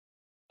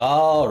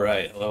All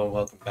right, hello and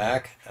welcome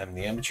back. I'm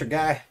the amateur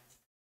guy,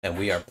 and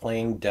we are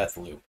playing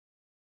Deathloop.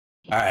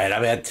 All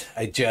right,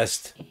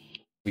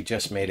 we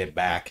just made it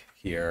back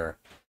here,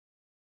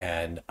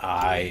 and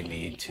I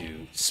need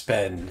to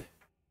spend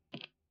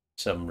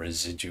some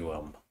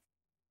residuum.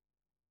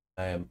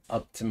 I am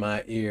up to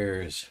my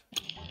ears.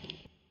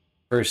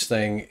 First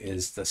thing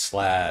is the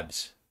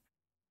slabs.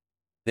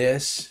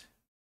 This,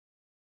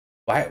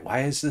 why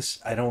is this?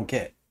 I don't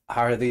get.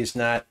 How are these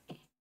not?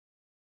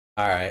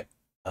 All right,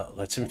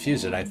 let's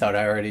infuse it. I thought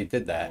I already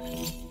did that.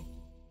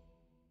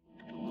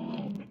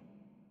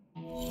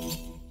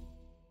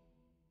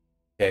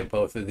 Okay,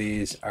 both of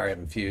these are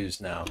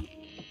infused now.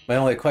 My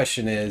only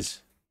question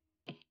is,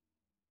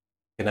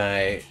 can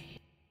I,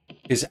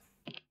 because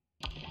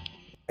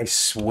I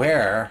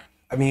swear,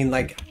 I mean,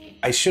 like,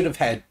 I should have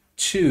had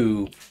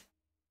two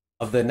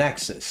of the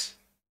Nexus.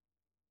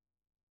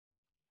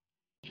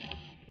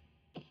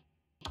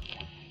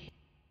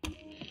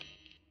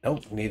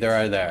 Nope, neither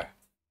are there.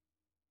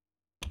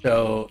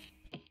 So,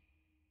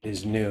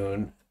 is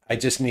noon. I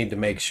just need to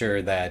make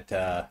sure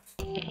that,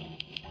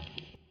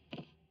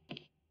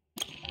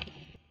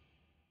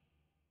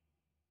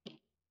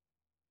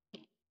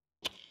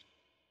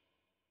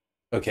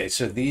 okay,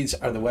 so these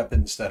are the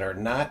weapons that are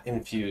not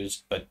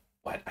infused, but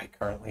what I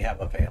currently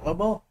have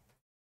available?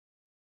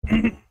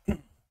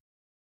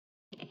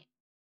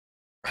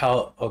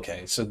 How,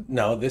 okay, so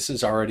no, this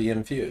is already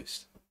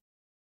infused.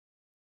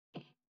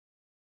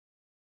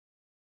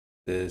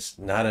 There's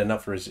not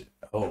enough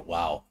oh,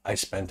 wow, I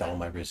spent all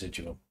my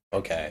residuum.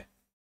 Okay,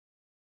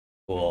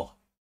 cool.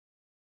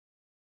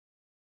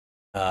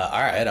 All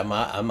right, I'm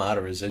out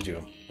of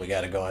residuum. We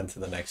got to go on to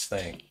the next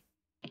thing.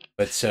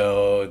 But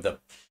so the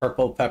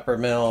purple pepper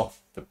mill,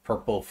 the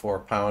purple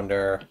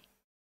 4-pounder,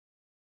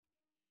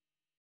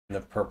 and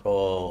the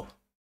purple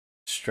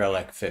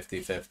Strelec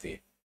 50/50.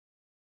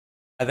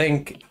 I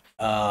think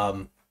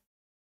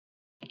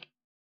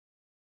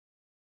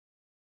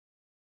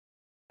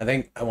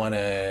I want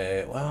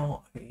to.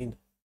 Well, I mean,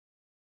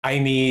 I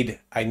need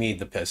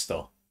the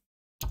pistol.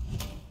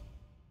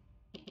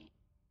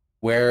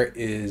 Where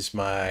is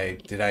my?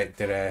 Did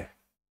I?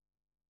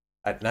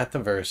 Not the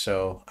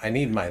Verso. I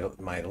need my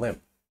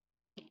limp.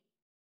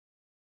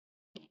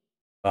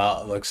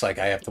 Well, it looks like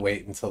I have to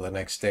wait until the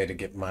next day to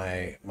get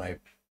my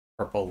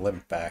purple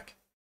limp back.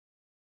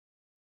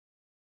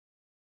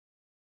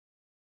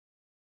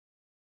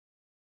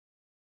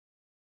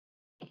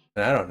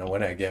 And I don't know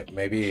when I get.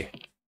 Maybe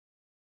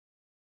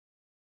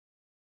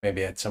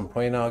at some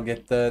point I'll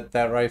get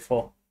that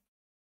rifle.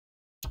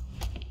 All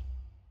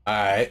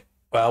right.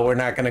 Well, we're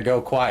not gonna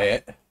go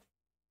quiet.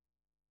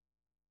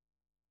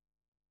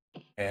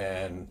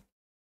 And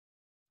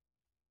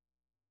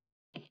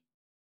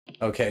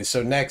okay,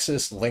 so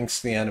Nexus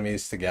links the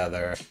enemies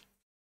together.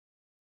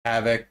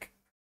 Havoc.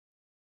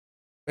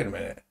 Wait a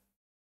minute.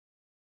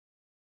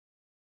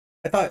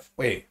 I thought.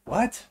 Wait,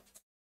 what?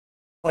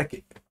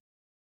 Like,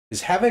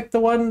 is Havoc the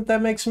one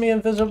that makes me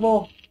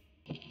invisible?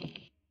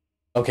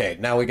 Okay,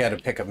 now we got to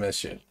pick a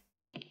mission.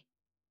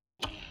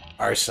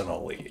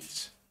 Arsenal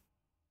leads.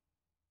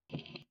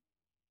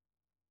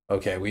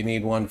 Okay, we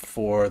need one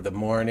for the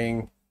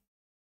morning.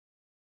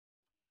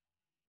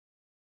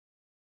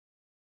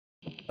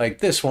 Like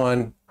this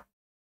one,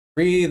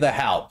 free the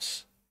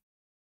house.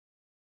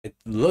 It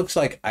looks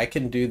like I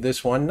can do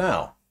this one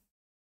now.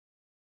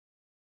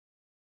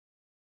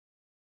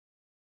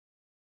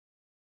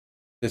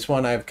 This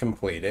one I've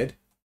completed.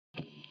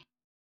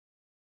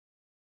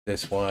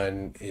 This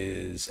one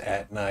is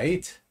at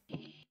night.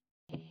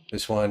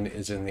 This one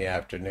is in the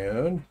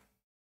afternoon.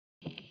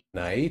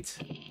 Night.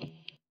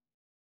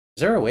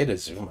 Is there a way to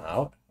zoom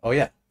out? Oh,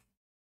 yeah.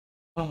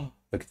 Oh,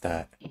 look at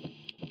that.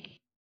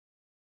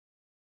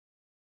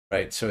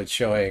 Right, so it's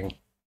showing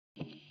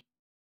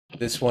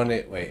this one.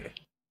 Wait.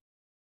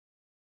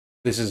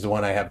 This is the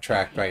one I have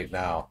tracked right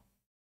now.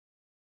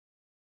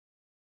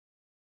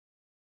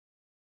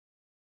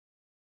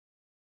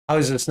 How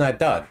is this not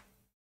done?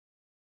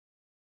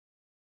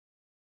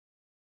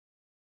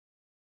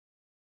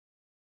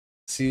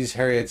 Sees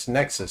Harriet's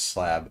Nexus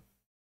slab.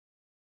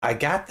 I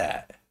got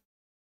that.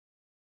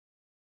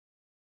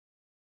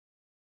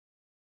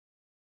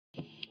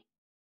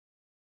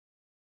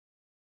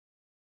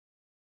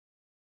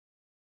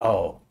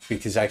 Oh,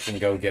 because I can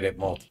go get it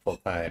multiple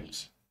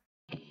times.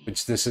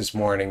 Which this is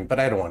morning, but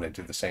I don't want to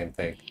do the same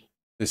thing.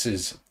 This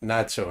is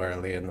not so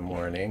early in the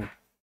morning.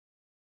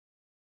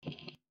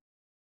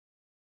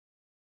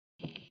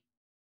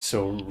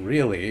 So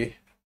really,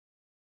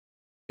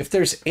 if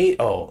there's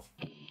 8, oh,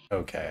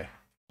 okay.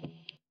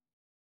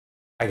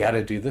 I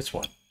gotta do this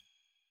one.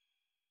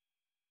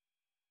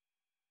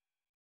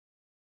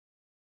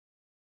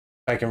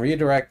 If I can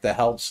redirect the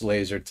helps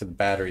laser to the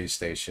battery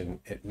station,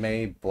 it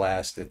may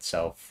blast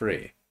itself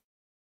free.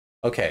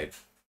 Okay,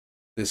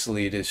 this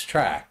lead is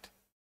tracked.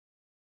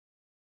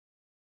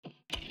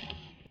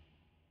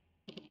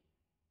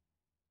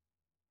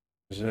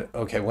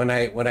 Okay, when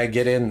I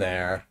get in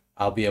there,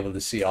 I'll be able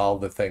to see all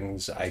the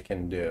things I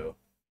can do.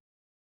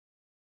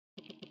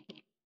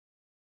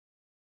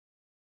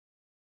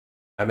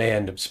 I may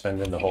end up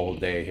spending the whole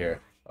day here.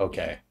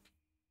 Okay.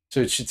 So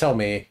it should tell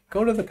me,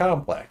 go to the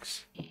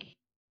complex.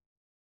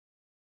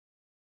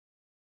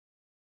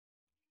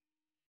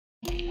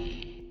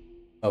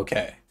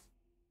 Okay.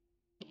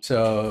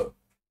 So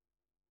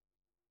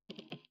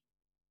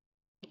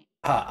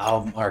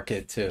I'll mark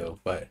it too,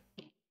 but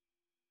if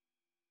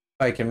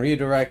I can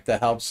redirect the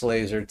helps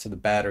laser to the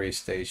battery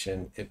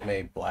station, it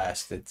may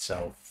blast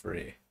itself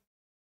free.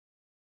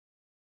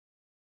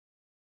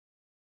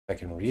 I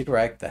can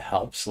redirect the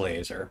helps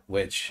laser,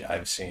 which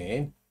I've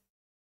seen,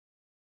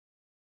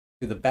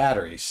 to the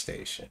battery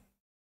station.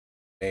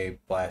 It may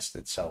blast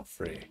itself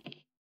free.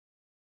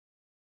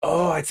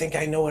 Oh, I think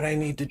I know what I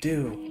need to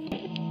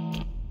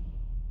do.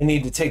 I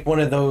need to take one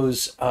of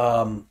those,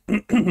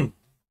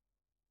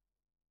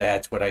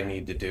 that's what I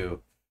need to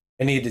do.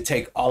 I need to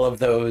take all of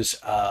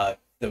those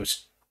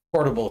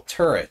portable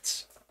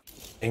turrets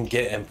and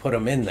put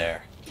them in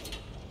there.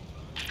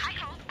 Hi,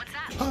 Cole. What's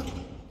up? Huh?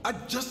 I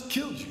just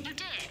killed you. You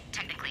did,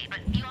 technically,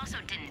 but you also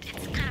didn't.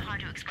 It's kind of hard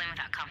to explain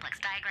without complex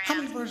diagrams. How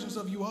many versions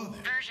of you are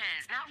there?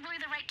 Versions, not really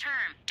the right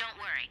term. Don't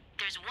worry.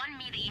 There's one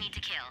me that you need to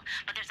kill,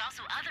 but there's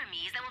also other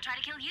me's that will try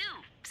to kill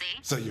you.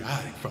 See? So you're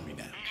hiding from me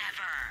now.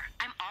 Never.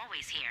 I'm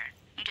always here.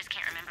 You just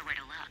can't remember where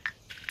to look.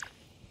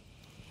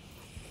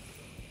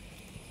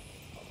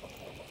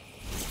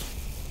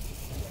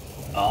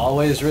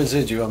 Always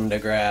residuum to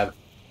grab.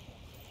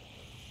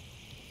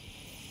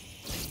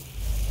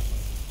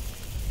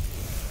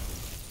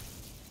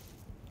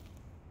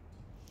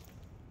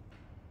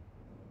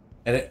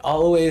 And it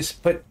always,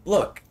 but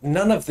look,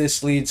 none of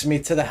this leads me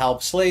to the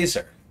helps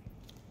laser.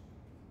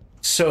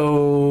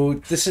 So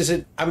this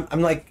isn't,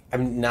 I'm like,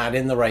 I'm not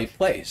in the right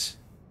place.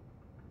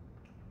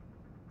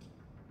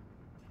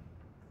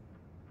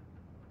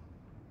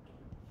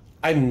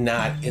 I'm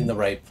not in the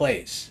right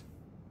place.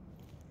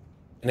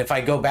 And if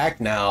I go back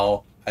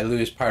now, I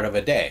lose part of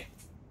a day.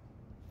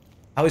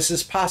 How is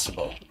this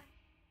possible?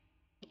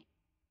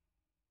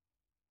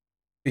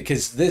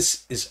 Because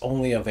this is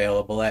only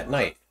available at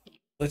night.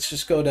 Let's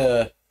just go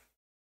to...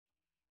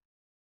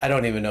 I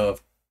don't even know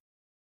if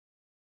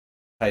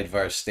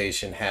Tidevar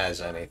Station has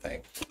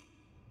anything.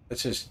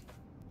 Let's just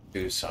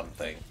do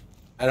something.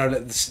 I don't know.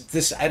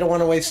 This I don't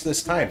want to waste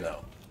this time,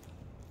 though.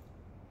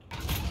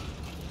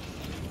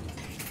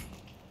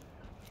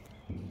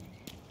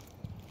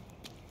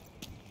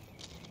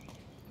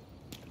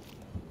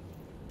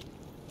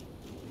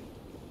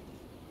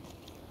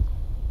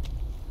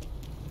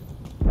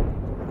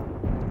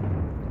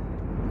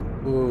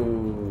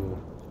 Ooh.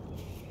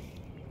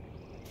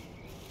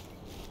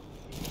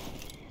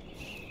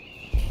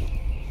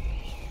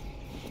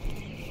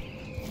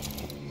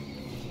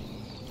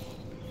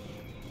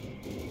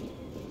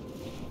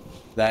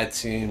 That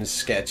seems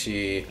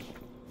sketchy.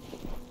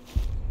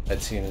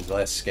 That seems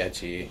less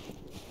sketchy.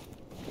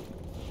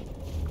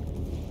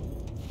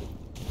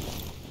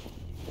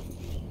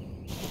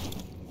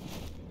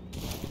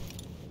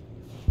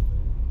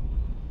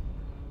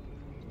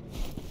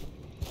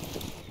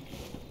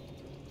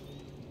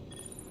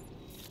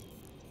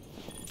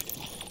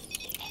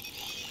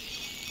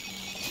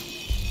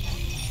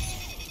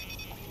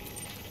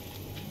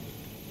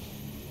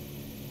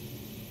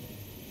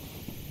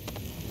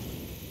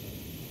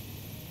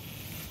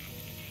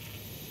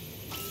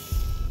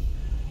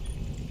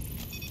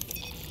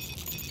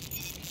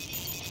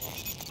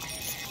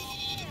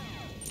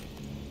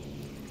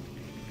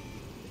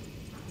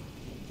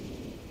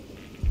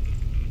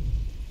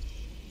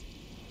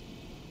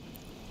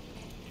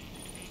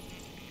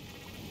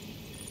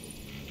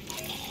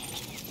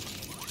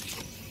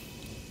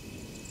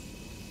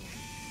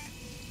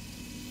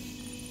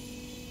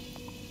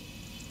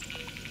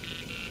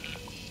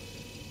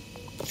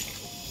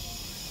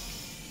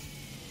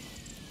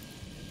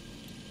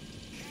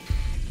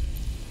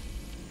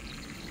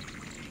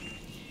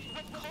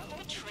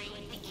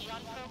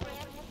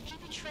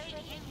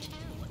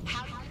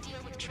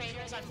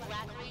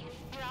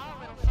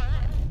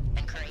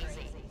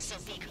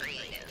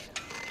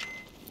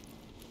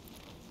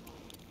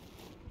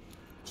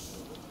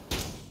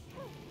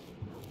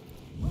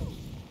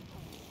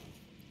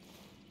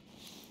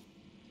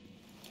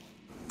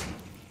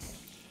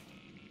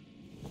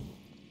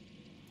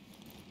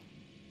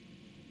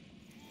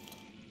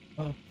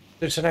 Oh,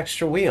 there's an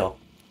extra wheel.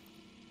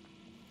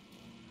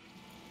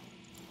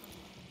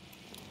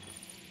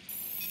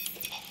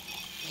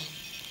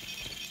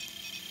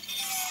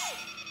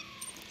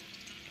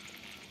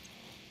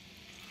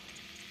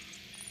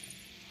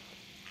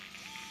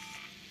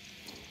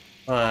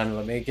 Come on,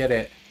 let me get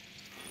it.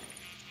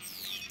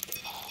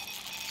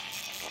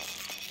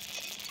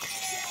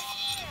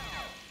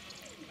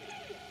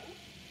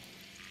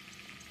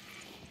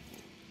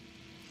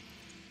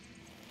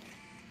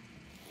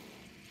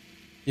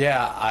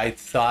 Yeah, I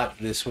thought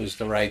this was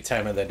the right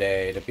time of the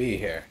day to be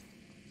here.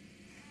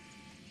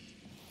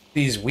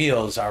 These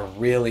wheels are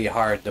really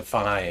hard to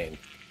find.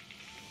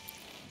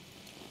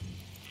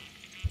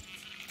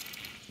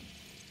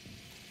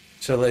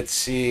 So let's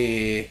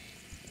see.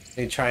 Let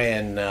me try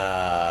and...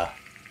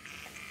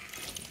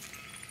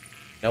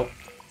 Nope.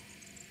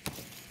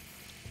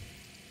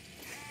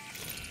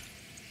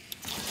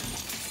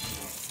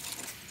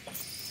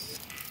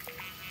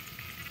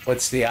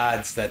 What's the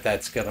odds that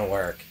that's gonna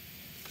work?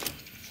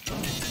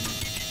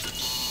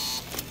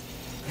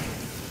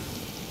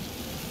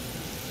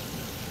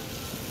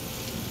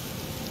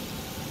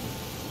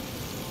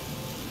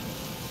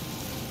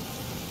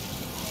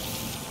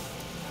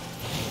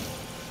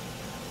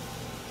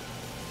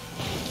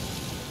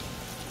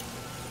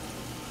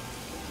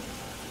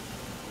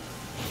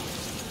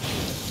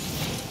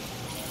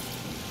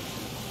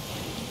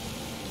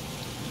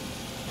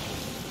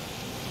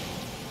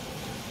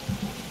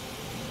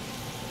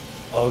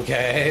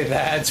 Okay,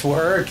 that's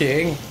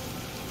working.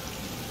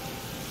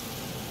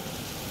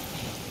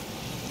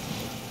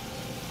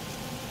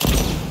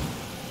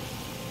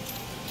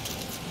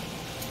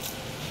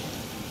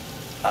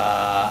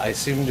 I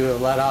seem to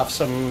have let off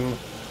some...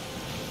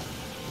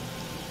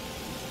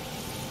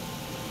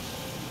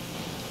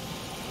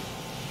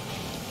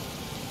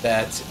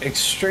 That's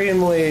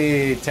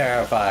extremely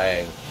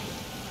terrifying.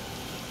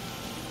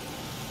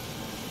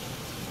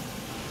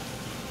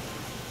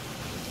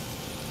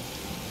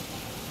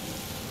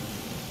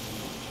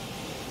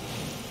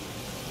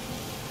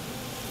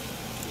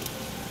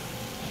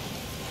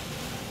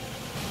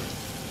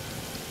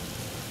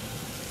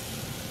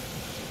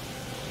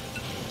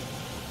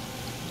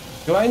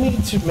 Do I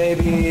need to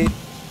maybe...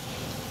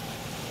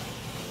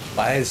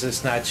 Why is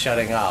this not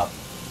shutting off?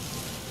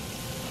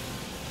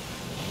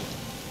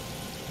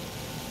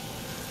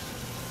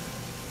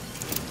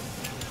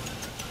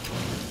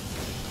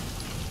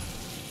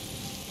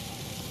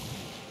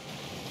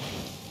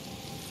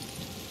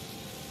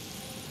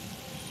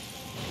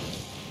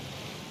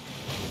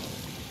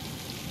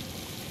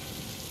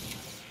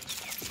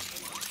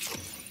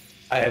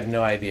 I have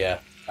no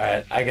idea.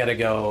 Alright, I gotta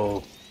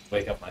go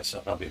wake up my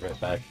son. I'll be right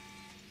back.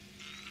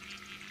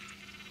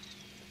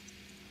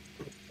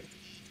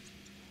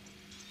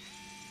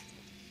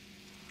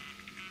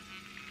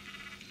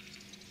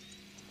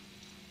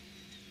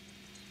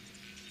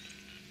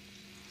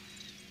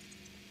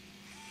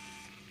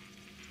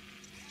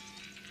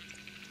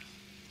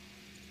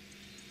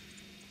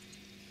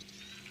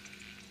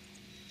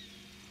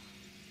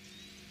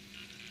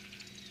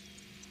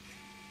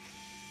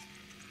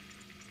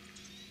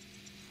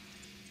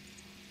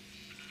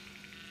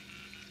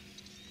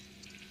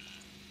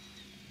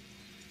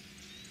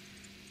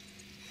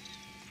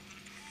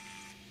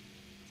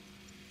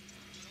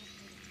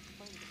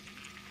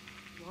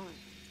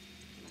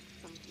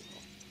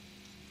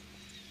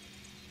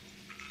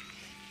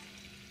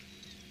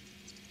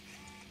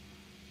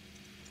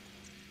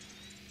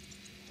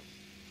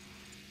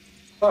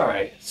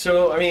 Alright,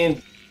 so, I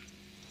mean,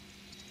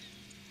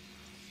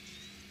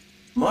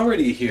 I'm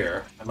already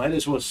here. I might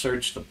as well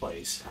search the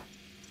place.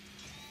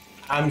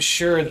 I'm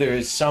sure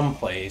there's some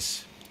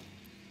place.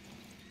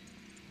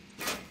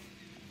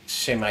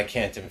 Shame I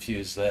can't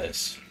infuse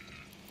this.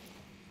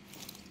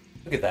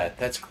 Look at that,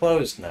 that's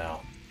closed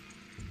now.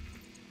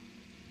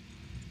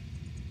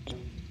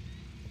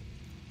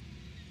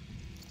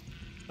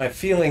 My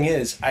feeling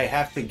is I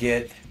have to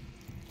get...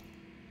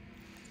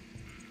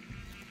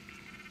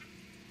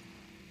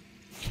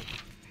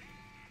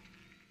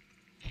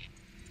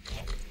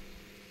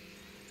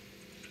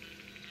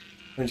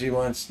 When she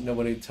wants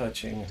nobody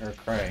touching her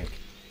crank.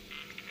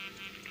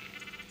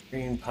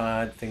 Green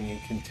pod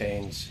thingy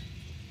contains...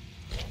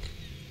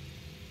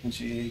 And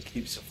she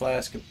keeps a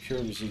flask of pure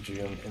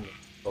residuum in the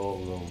control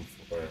room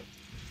for her.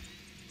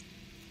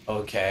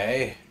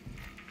 Okay.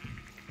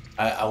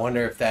 I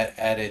wonder if that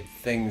added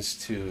things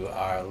to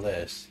our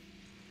list.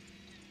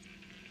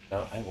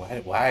 No,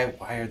 why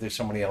are there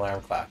so many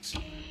alarm clocks?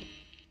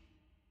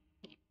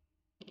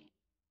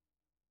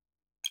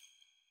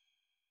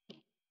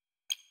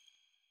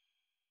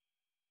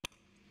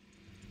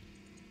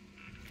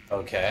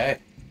 Okay.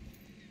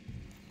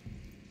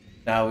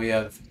 Now we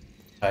have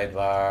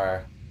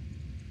Tidevar,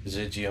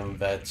 Residuum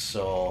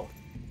Vessel,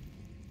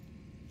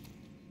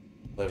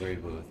 delivery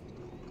booth.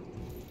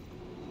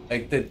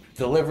 Like the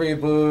delivery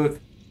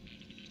booth,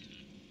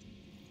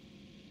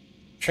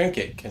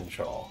 trinket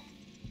control.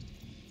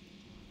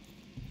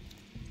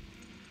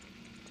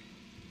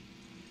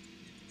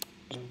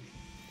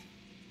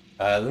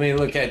 Let me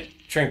look at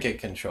trinket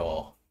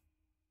control.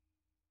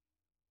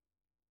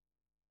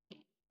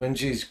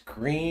 Bungee's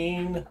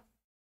green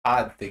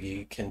pod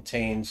thingy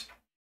contains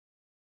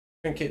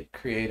trinket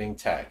creating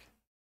tech.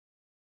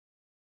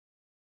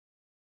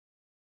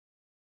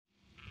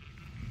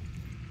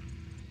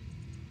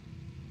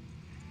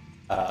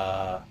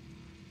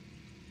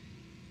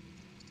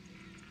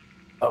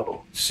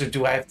 Oh, so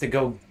do I have to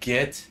go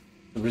get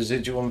the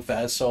residuum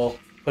vessel,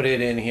 put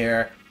it in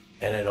here,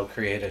 and it'll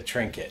create a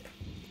trinket?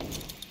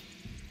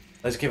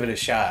 Let's give it a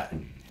shot.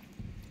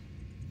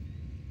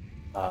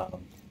 I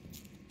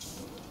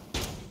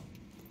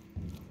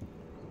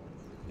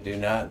do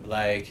not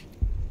like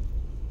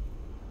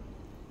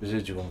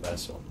residuum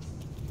vessel.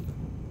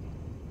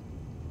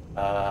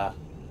 I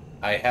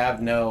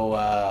have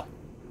no,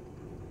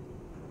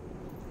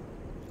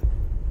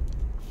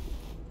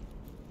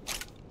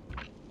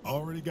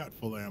 Already got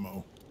full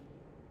ammo.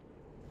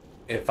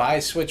 if I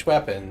switch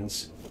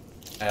weapons,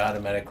 I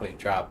automatically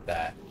drop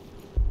that.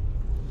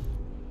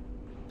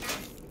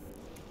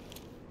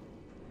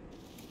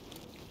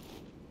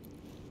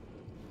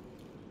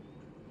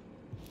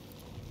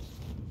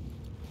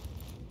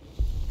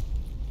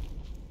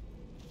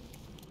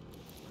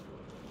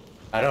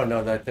 I don't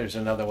know that there's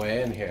another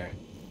way in here.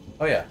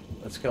 Oh yeah,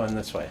 let's go in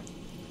this way.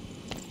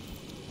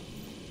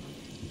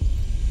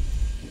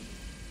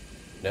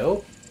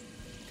 Nope.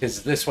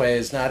 Because this way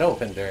is not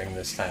open during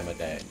this time of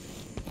day.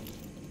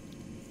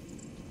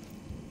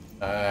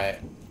 Alright.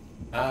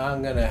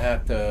 I'm gonna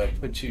have to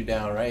put you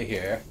down right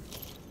here.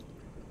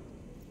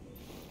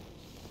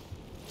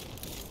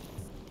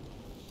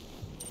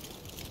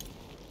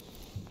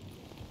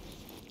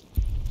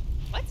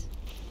 What?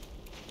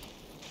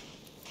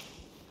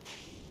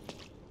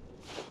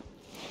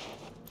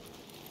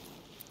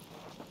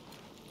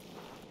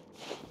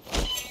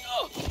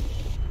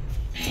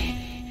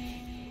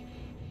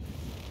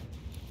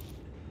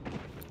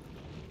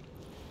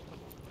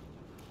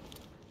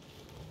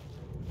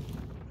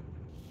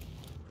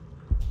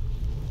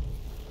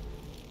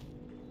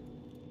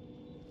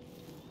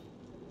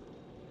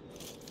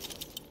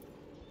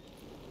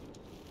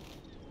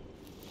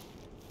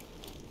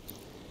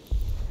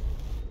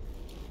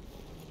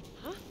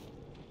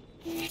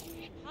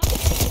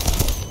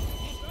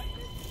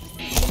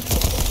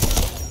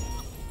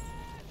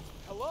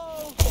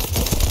 Hello?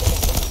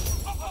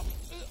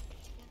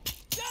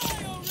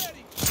 Die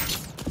already!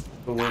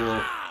 Whoa, whoa,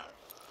 whoa.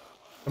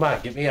 Come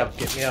on, get me up,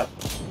 get me up.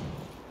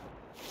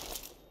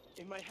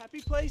 In my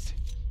happy place?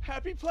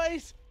 Happy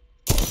place?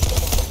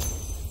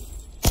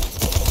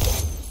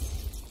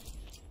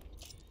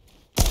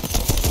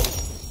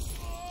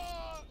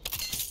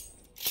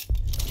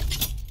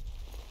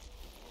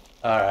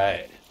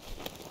 Alright.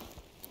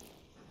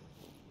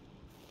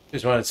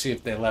 Just want to see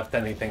if they left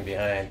anything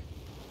behind.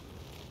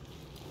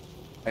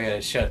 I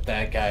gotta shut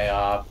that guy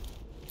off.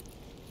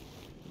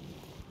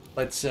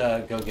 Let's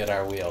go get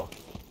our wheel.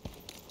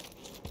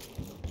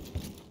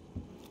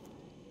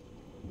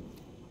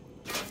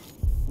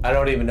 I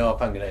don't even know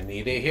if I'm gonna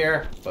need it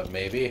here, but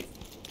maybe.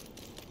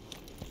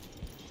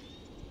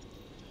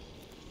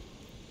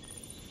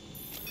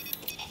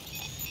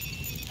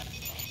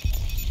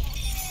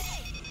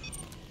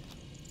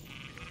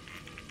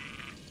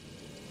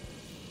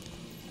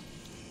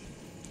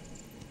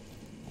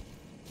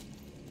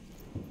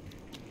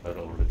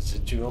 Little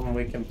residuum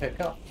we can pick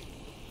up.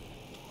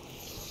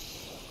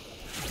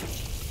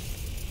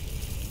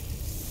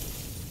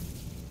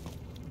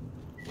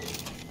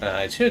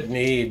 I should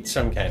need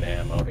some kind of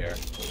ammo here.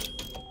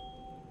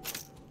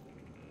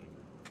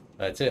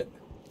 That's it.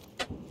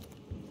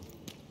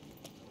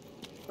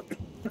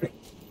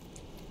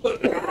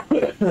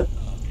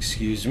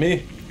 Excuse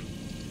me.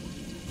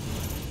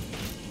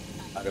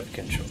 Out of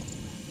control.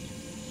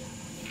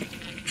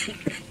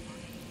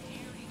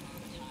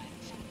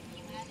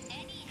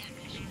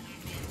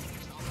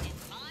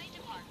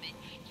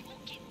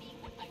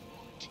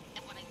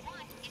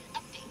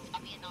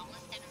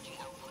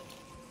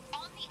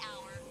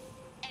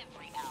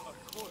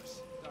 Of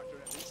course, Dr.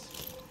 Evans.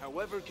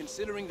 However,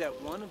 considering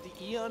that one of the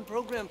Eon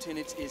program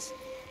tenets is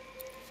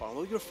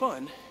follow your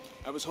fun,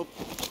 I was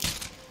hoping...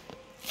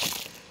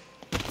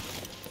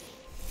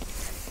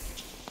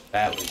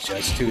 That was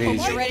just too Hope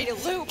easy. you're ready to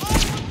loop.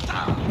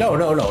 No,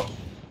 no, no.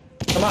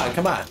 Come on,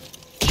 come on.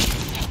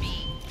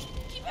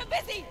 Keep him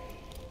busy.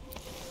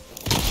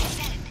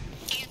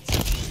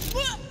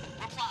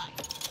 Reply.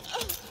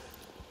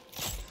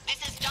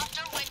 This is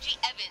Dr. Wendy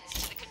Evans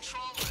to the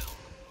control room.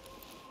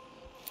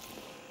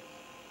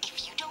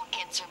 If you don't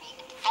answer me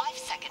in 5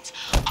 seconds,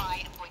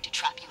 I am going to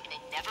trap you in a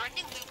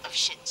never-ending loop of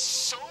shit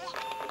so...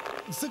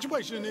 The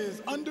situation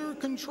is under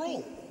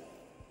control.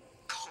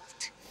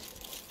 Colt?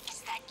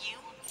 Is that you?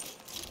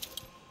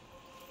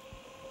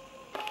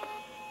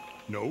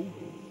 No.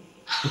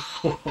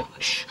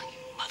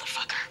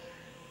 Motherfucker.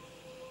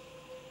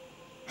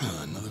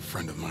 Another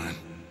friend of mine.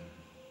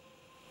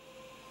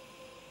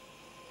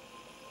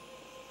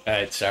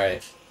 Alright, sorry.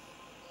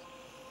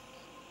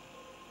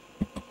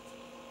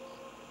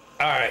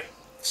 Alright,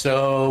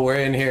 so we're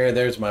in here.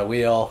 There's my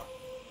wheel.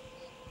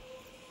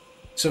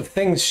 So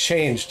things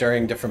change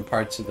during different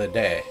parts of the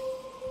day.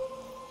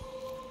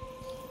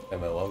 Wait a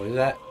minute, what was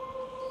that?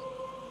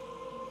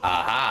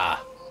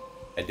 Aha!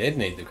 I did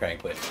need the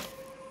crank whip.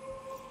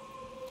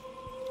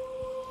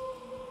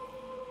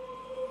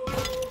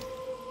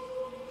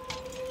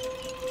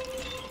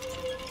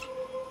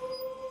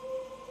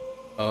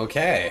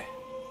 Okay.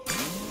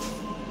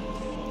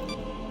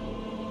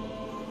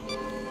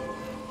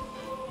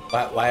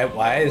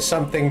 Why is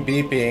something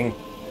beeping?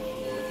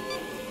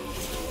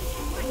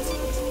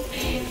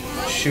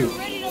 Shoot.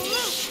 Ready to loop.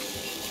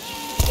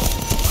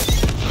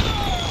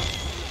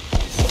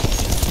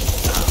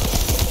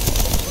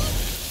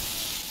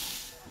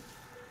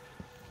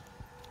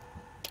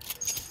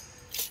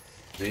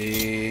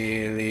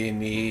 Really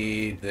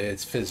need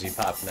this fizzy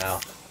pop now.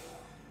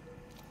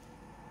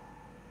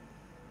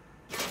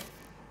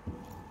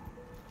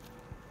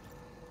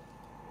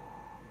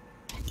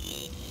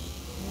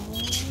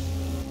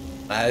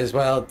 Might as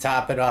well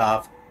top it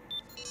off.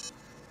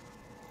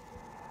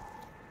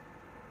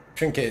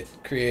 Trinket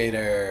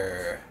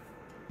creator.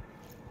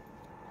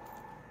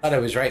 Thought I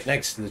was right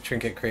next to the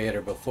trinket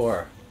creator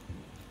before.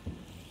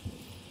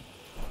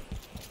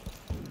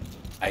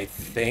 I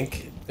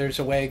think there's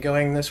a way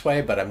going this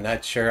way, but I'm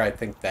not sure. I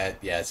think that,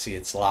 yeah, see,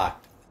 it's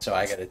locked. So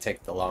I gotta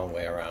take the long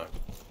way around.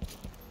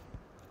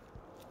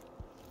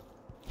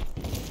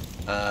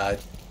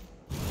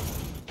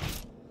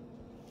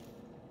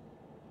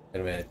 Wait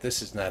a minute,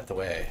 this is not the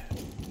way.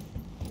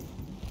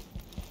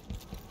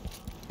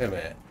 Wait a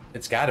minute,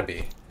 it's gotta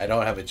be. I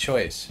don't have a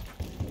choice.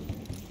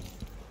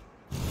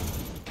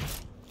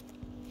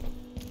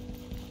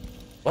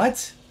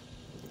 What?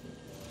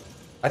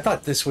 I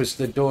thought this was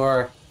the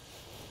door.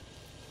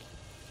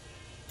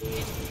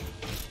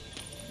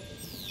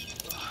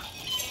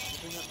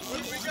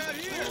 What do we got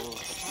here?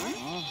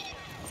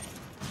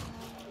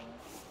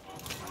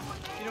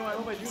 You know, I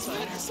hope I do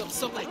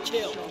Somebody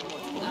kill.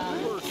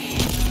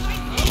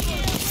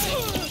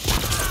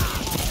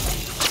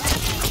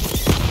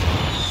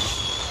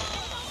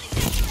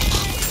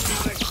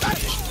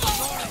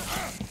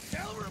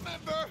 They'll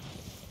remember.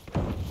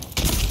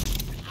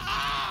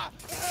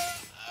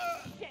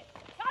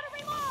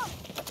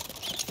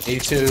 Me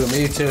too,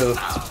 me too.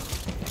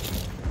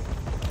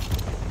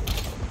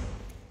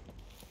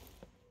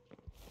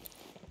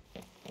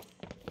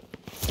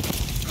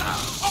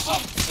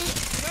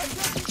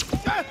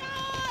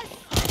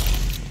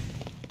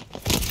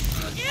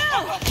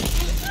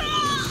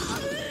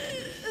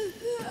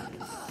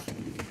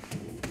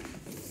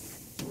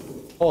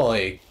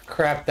 Holy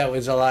crap, that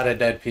was a lot of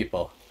dead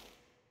people.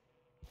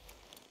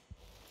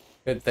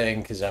 Good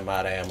thing, because I'm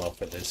out of ammo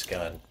for this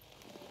gun.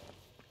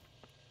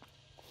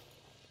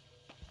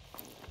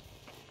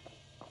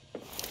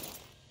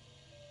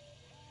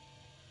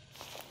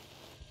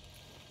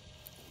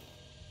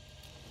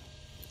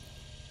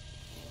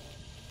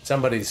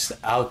 Somebody's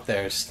out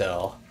there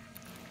still.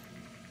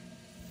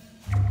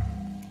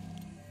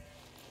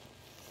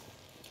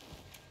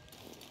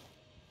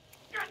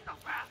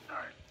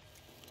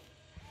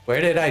 Where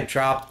did I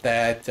drop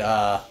that,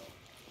 Come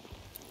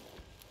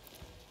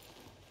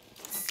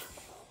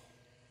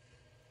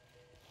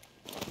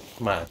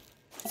on.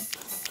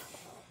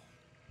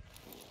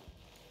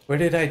 Where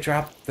did I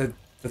drop the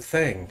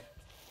thing?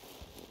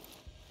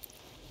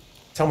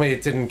 Tell me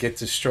it didn't get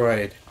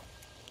destroyed.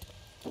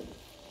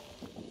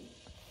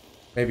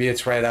 Maybe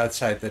it's right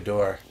outside the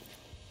door.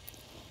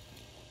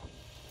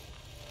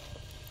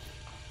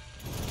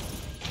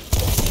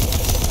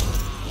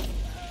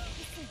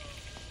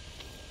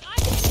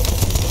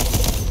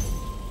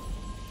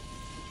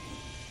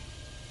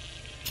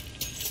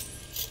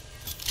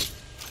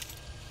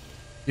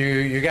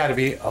 You gotta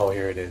be... Oh,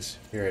 here it is.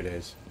 Here it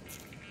is.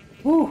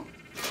 Woo!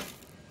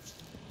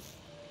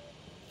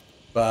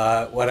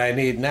 But what I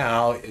need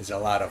now is a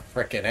lot of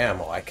frickin'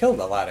 ammo. I killed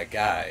a lot of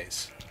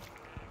guys.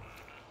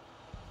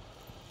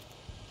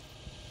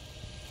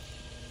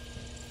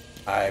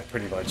 I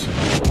pretty much...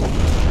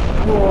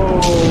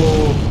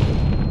 Whoa!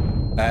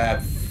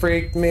 That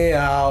freaked me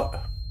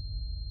out.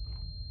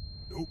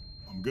 Nope,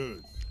 I'm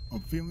good.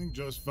 I'm feeling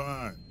just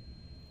fine.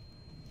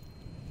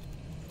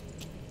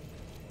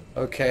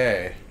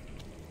 Okay.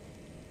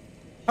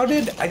 How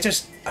did I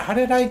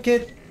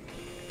get...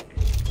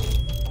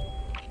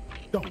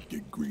 Don't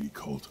get greedy,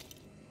 Colt.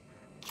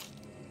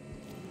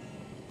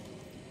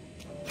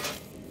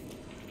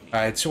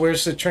 Alright, so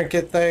where's the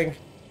trinket thing?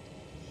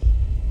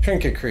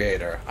 Trinket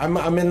creator. I'm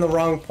in the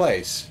wrong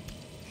place.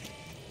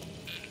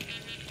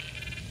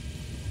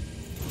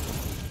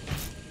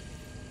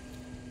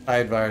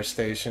 Sidebar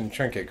station,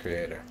 trinket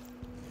creator.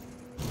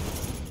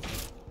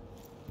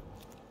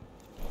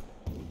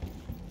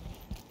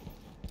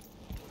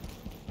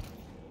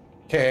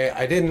 Okay,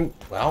 I didn't...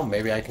 Well,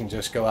 maybe I can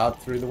just go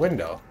out through the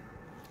window.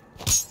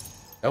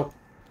 Nope.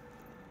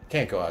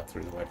 Can't go out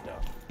through the window.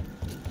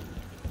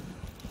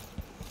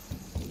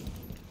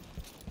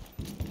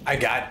 I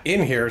got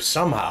in here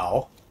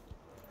somehow.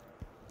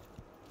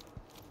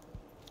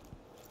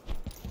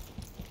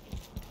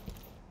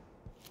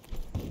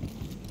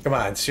 Come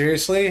on,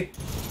 seriously?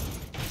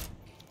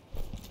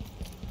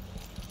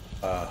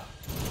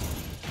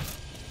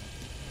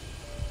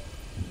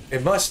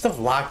 It must have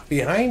locked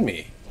behind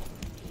me.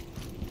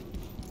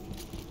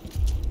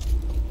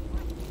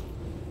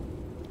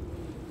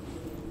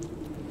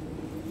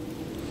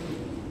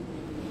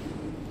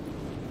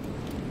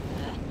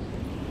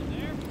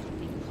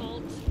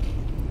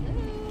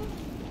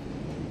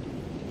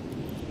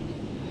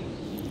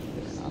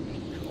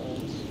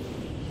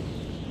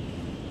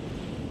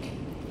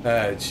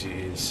 Ah,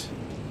 jeez.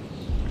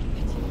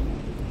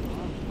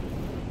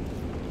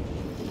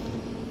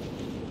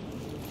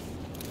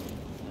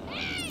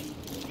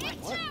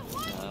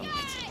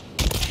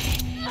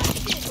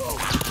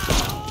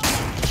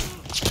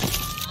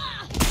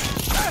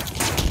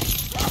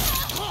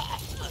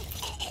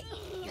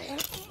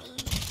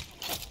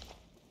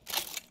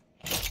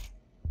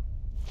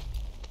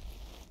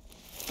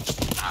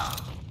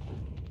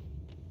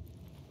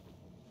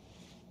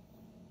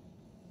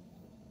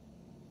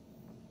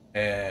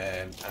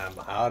 And I'm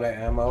out of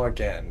ammo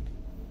again.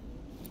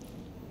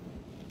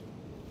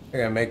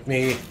 They're gonna make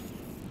me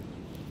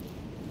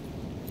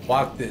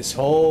walk this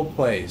whole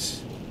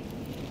place.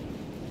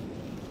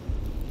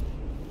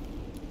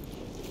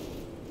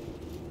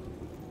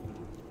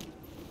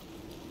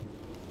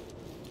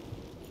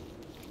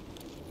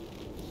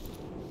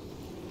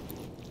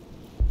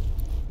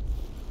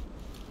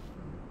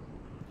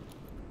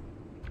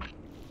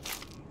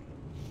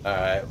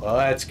 Alright, well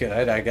that's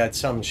good. I got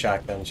some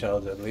shotgun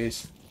shells at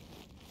least.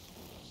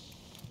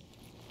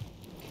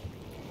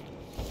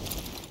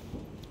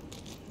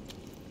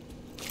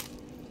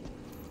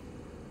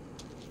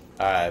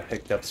 Alright, I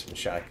picked up some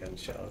shotgun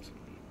shells.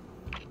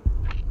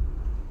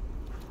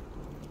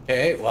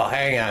 Okay, well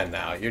hang on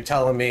now. You're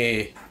telling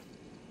me...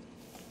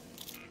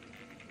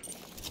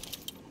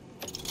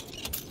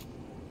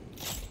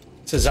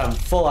 Says I'm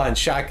full on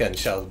shotgun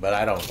shells, but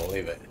I don't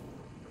believe it.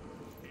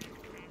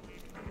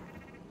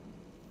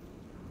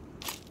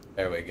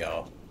 There we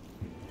go.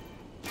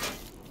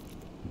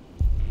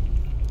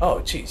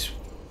 Oh, jeez.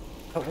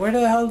 Where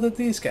the hell did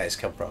these guys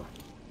come from?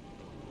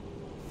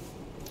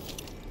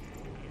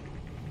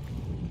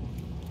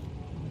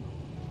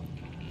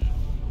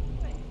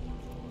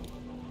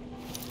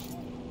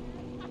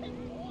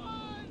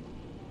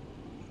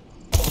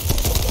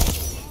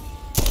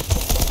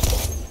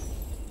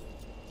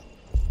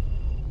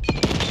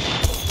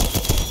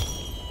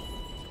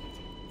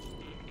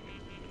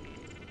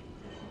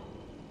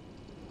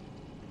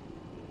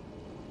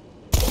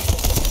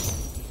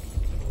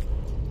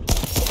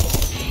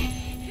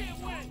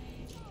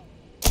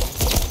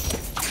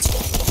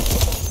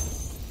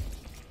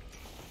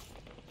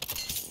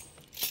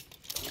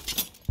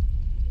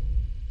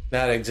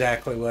 Not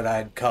exactly what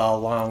I'd call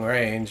long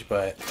range,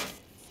 but...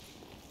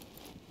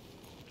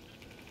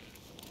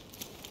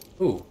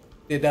 Ooh,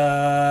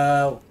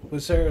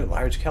 was there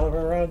large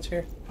caliber rounds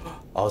here?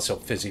 Also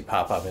fizzy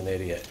pop, I'm an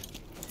idiot.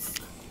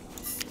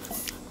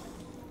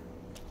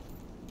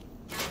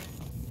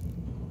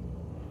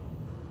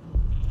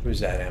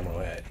 Where's that ammo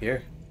at?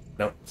 Here?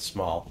 Nope,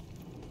 small.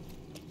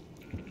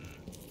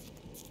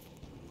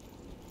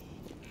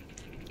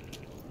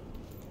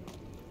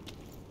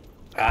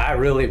 I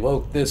really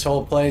woke this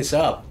whole place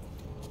up.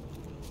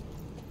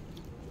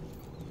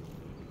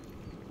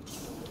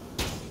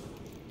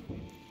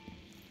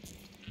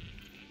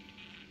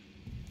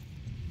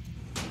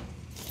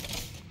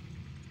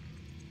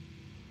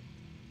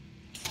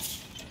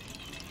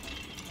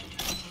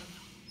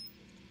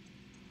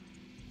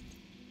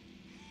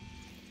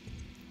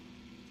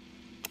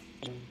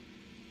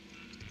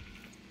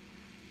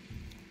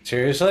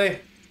 Seriously?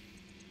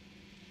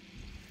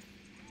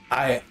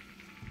 I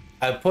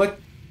put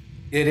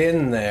it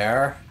in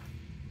there.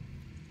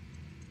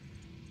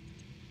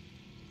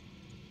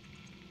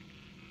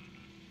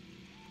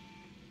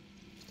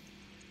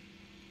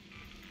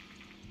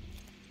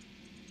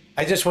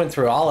 I just went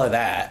through all of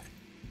that.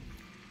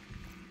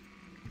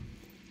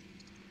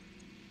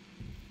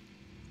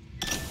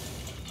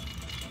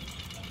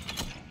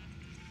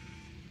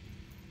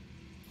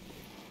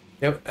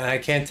 Yep, and I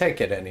can't take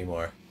it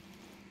anymore.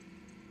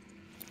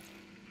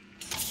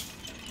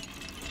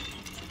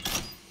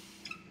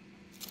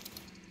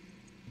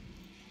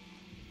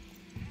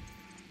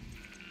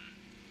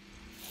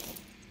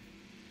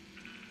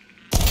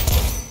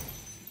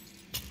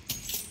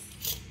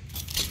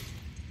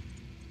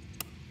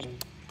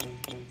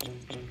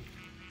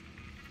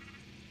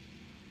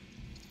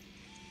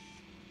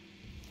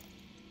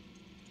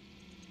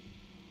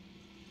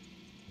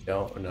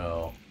 Don't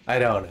know. I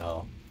don't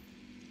know.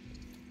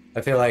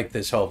 I feel like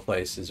this whole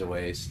place is a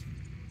waste.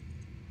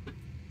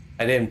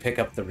 I didn't pick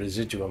up the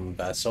residuum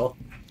vessel.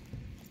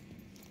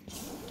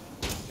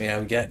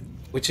 I mean,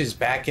 which is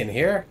back in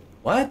here?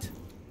 What?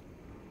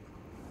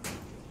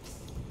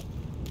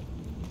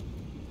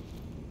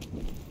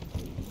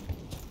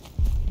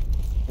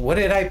 What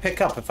did I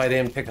pick up if I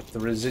didn't pick up the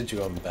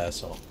residuum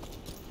vessel?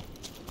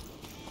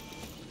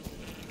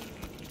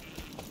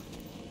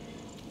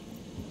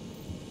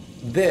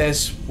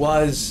 This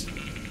was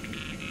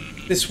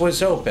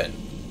open.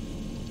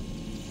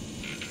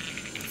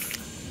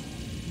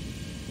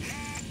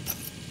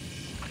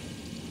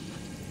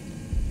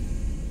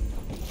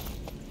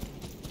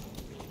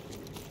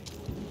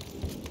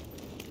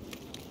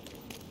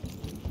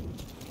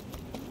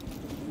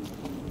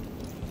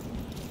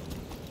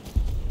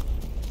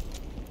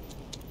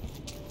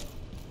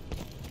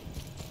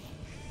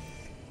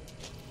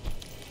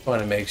 I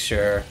want to make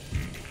sure.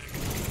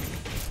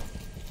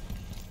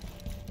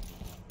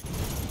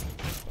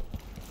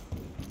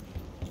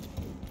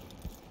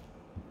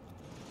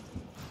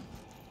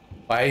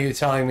 Why are you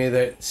telling me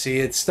that? See,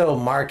 it's still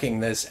marking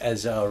this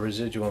as a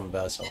residuum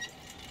vessel.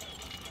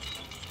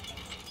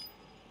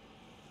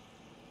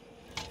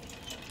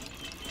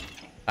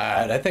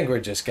 Alright, I think we're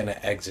just gonna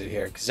exit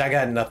here, because I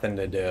got nothing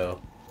to do.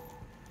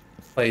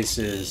 Place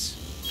is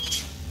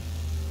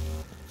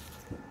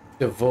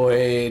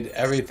devoid,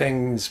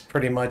 everything's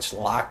pretty much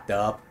locked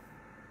up.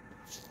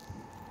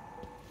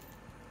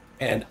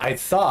 And I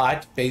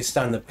thought, based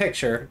on the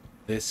picture,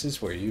 this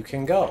is where you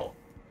can go.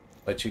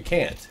 But you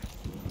can't.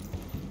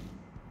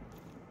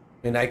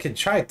 I mean, I could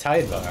try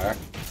Tide Bar.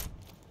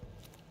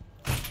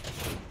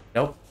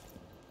 Nope.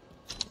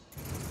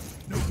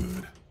 No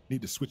good.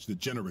 Need to switch the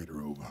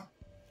generator over.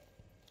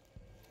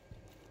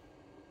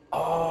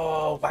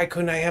 Oh, why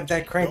couldn't I have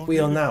that crank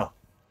wheel now?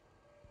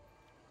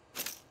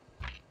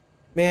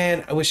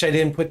 Man, I wish I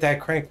didn't put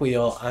that crank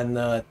wheel on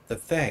the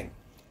thing.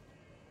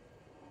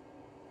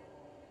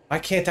 Why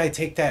can't I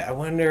take that? I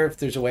wonder if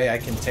there's a way I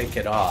can take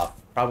it off.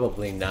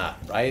 Probably not,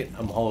 right?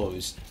 I'm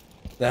hosed.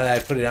 Now that I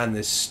put it on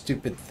this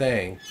stupid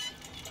thing.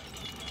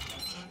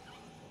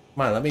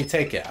 Come on, let me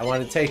take it. I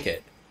want to take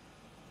it.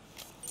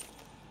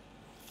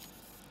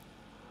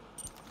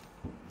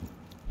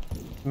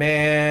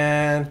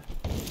 Man.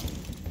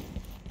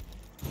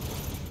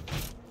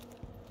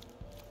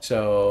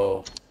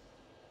 So,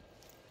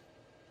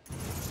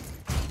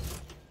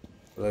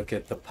 look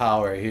at the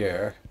power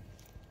here.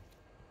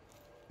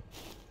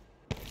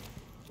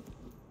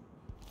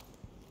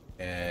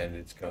 And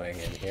it's going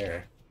in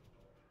here.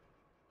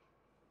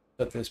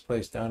 Shut this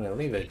place down and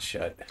leave it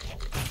shut.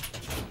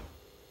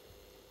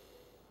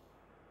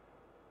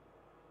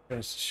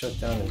 Just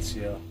shut down and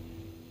seal.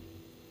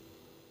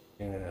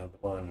 You know, the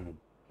one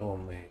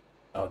only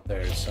out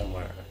there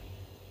somewhere.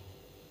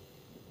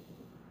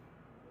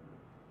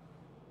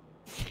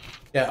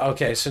 Yeah,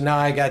 okay, so now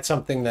I got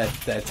something that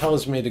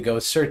tells me to go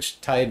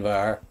search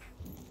Tidevar,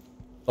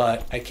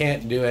 but I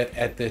can't do it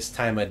at this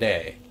time of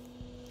day.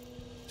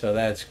 So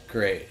that's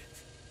great.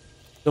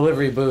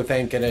 Delivery booth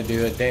ain't gonna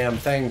do a damn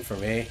thing for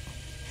me.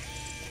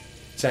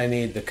 So I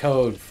need the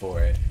code for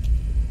it.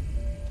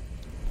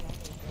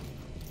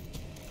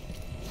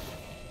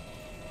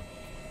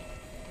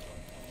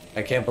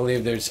 I can't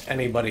believe there's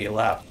anybody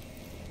left.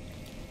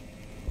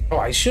 Oh,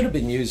 I should have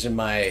been using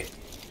my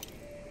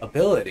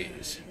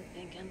abilities. I didn't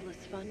think endless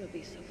fun would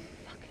be so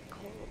fucking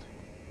cold.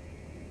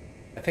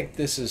 I think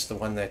this is the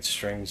one that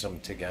strings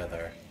them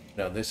together.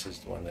 No, this is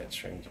the one that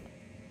strings them.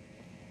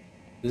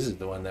 This is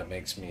the one that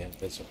makes me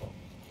invisible.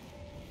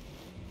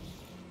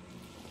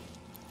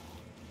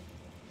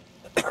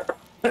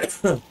 Right.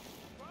 Coming?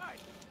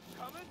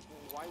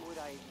 Why would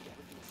I?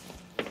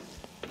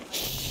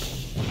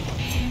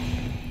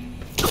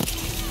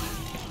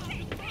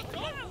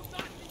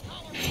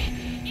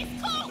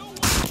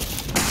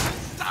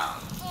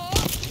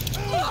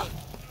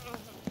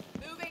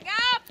 Moving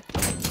up!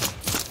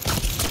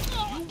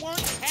 You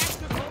weren't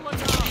tactical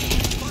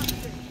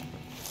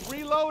enough.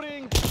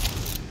 Reloading.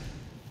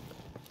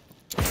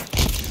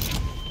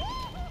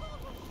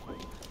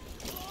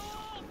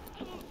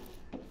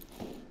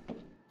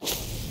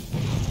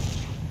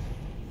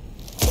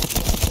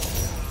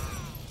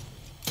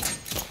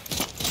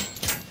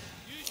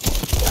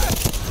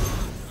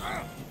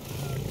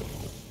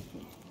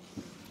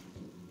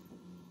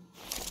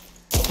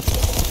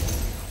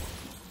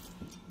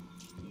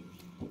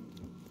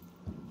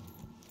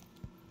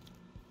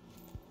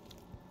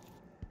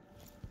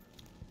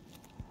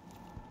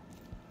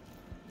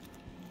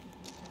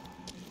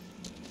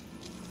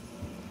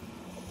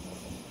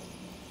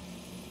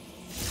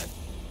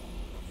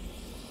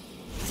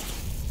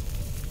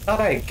 Thought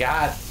I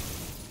got...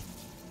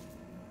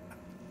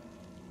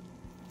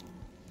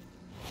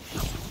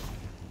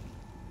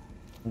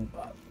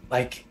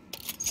 Like,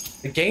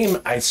 the game,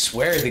 I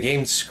swear the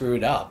game's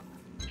screwed up.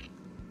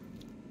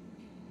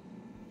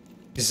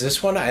 Is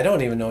this one? I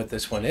don't even know what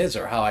this one is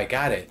or how I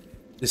got it.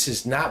 This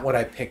is not what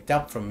I picked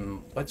up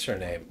from... What's her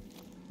name?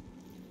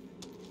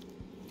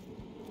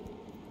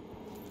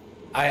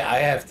 I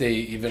have to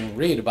even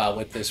read about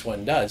what this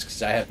one does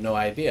because I have no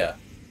idea.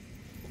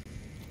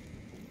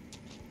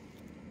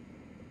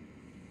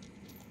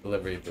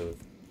 Delivery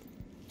booth.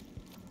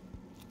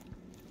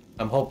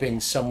 I'm hoping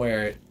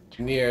somewhere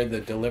near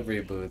the delivery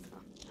booth.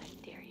 I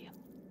dare you.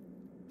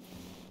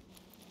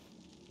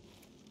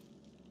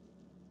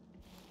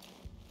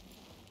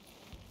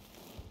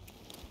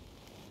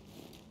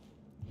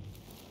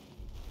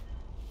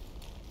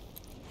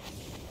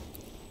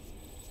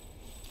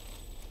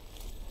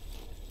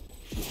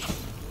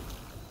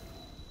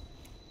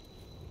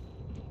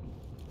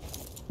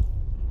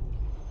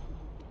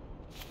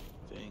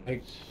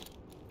 Things.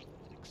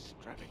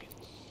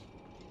 Extravagance.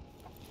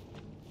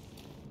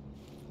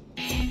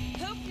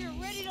 Hope you're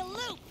ready to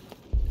loop!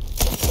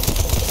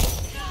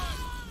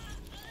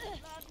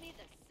 Love me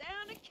the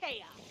sound of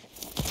chaos.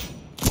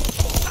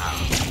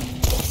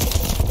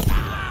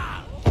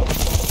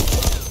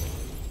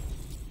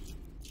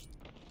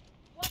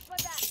 What for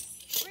that?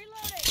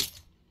 Reloading!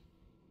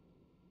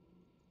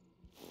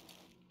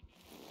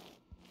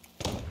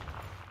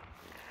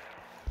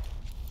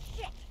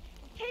 Shit!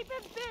 Keep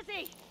him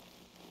busy!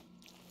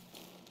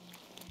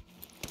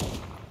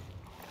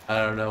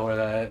 I don't know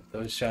where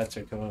those shots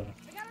are coming.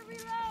 I gotta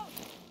reload!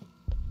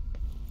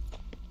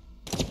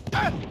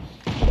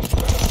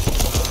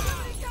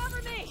 Somebody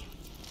cover me!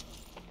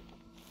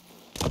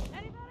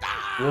 Anybody?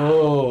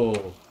 Whoa!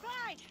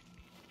 Fine!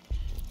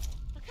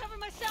 I'll cover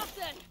myself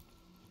then.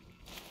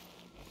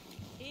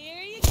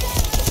 Here you go!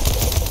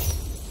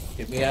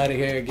 Get me out of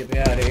here! Get me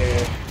out of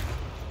here!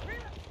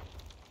 Reload.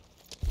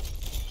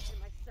 To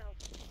myself.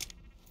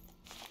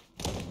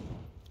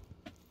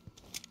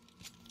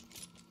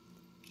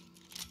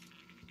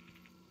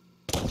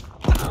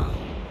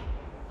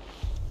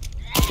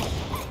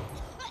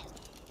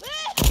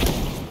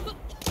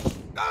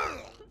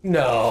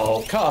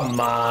 No,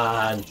 come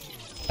on!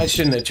 I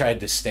shouldn't have tried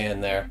to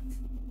stand there.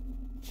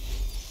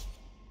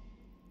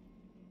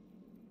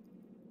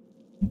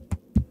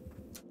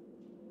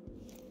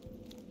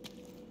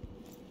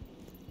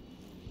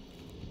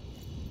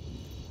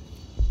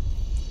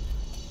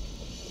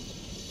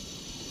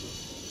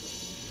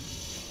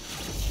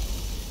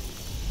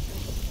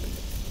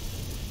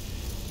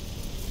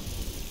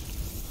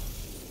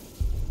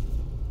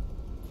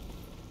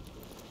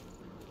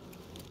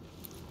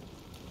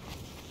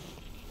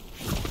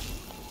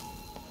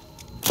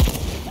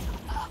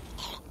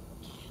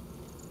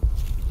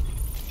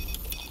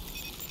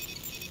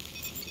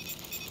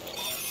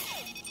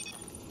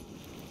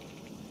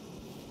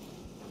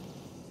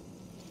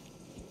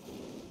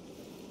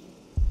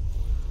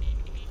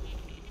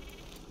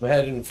 I'm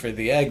heading for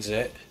the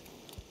exit.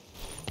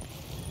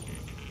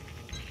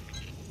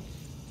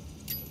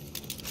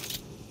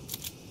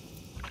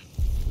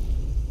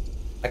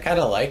 I kind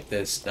of like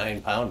this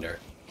 9-pounder.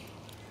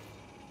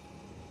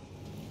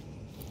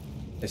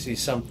 I see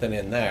something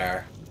in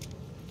there,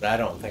 but I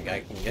don't think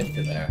I can get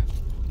to there.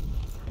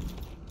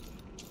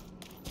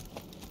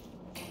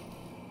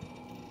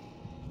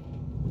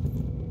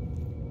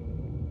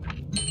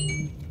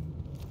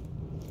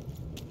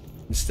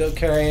 I'm still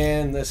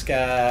carrying this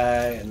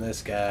guy and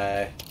this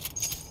guy.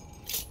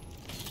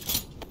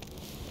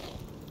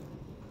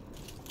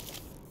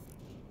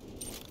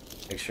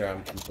 Make sure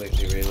I'm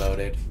completely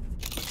reloaded.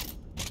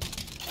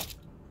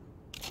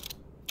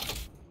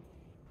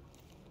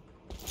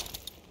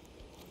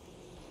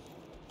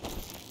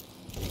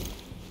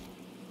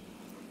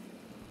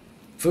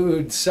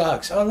 Food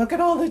sucks. Oh, look at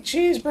all the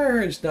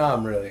cheeseburgers. No,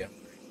 I'm really hungry.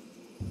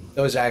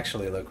 Those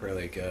actually look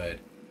really good.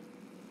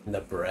 And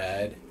the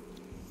bread.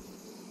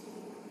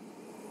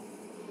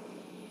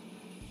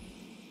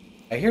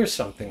 I hear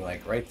something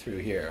like right through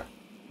here.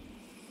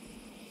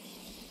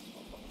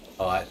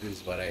 Oh, this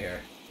is what I hear.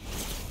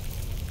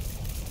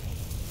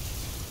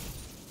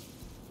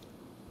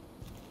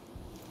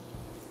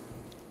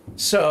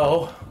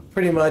 So,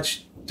 pretty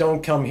much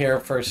don't come here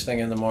first thing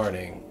in the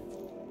morning.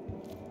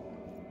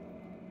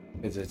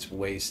 Because it's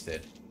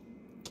wasted.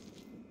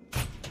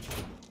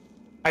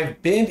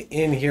 I've been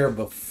in here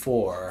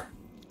before,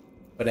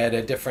 but at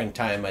a different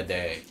time of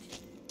day.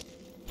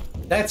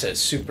 That's a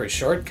super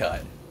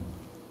shortcut.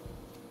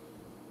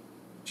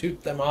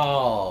 Shoot them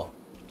all.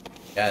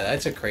 Yeah,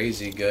 that's a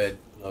crazy good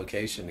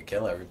location to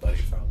kill everybody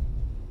from.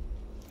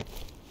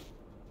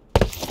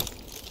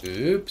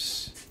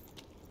 Oops.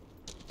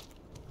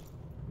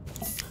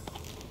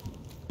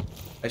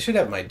 I should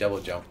have my double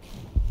jump.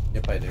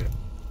 Yep, I do.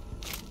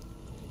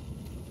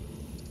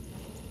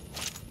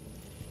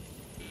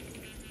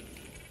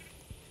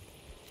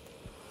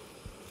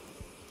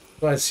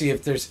 I want to see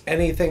if there's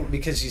anything,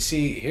 because you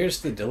see, here's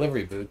the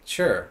delivery booth,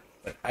 sure,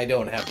 but I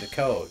don't have the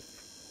code.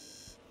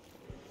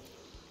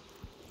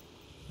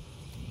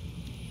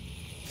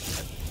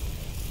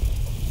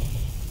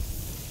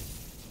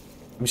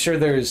 I'm sure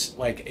there's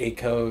like a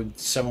code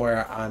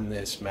somewhere on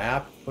this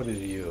map. What are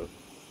you?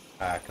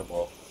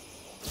 Hackable.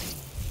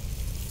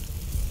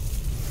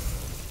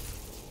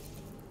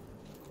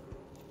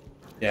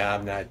 Yeah,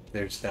 I'm not.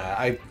 There's not.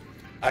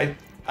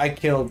 I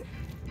killed.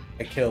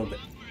 For a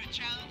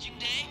challenging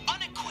day,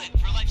 unequipped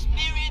for life's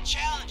myriad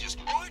challenges,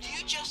 or do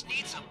you just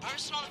need some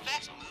personal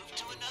effects moved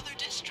to another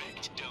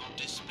district? Don't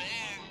despair.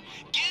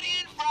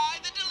 Gideon Fry,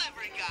 the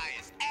delivery guy,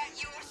 is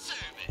at your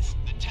service.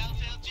 The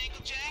telltale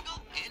jingle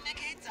jangle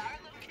indicates our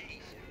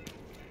location.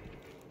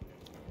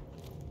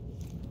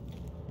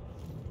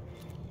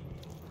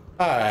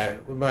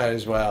 Alright, we might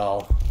as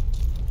well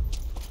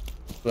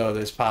blow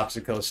this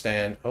popsicle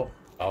stand. Oh,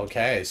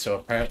 okay, so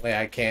apparently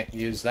I can't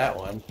use that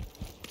one.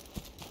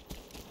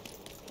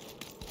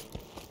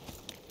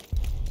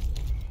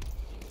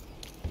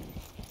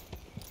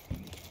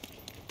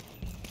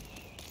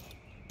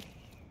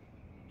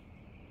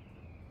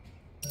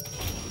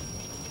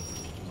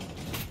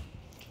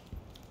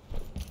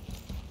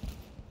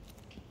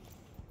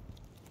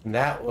 And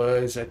that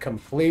was a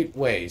complete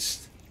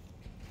waste.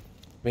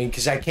 I mean,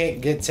 because I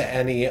can't get to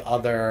any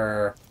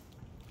other...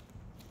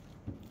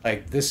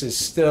 Like, this is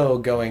still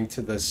going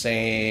to the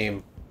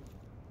same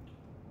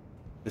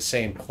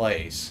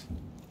place.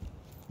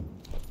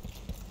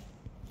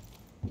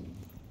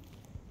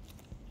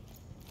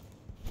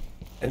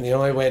 And the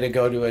only way to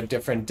go to a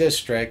different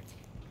district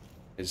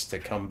is to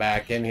come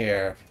back in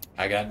here.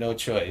 I got no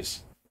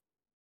choice.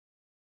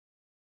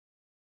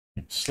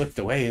 Slipped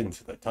away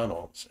into the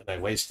tunnels, and I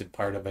wasted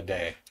part of a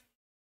day.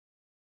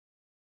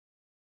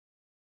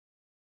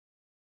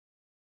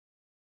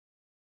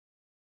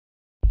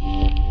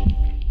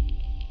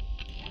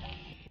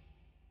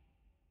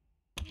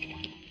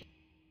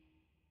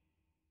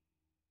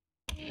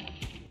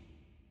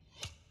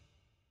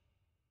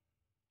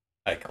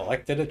 I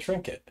collected a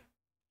trinket.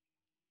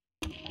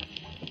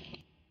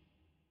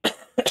 I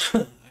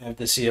have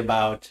to see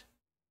about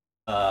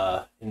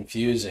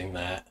infusing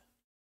that.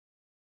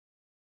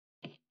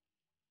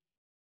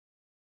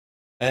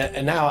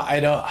 And now I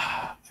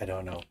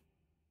don't know.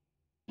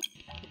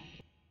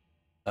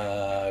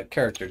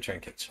 Character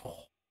trinkets.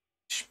 Oh,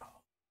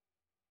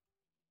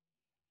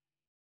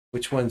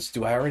 which ones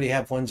do I already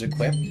have ones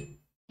equipped?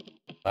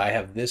 I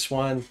have this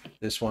one,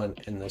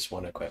 and this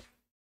one equipped.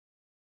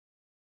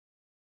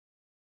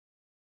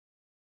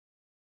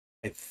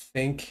 I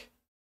think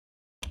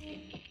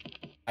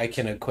I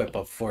can equip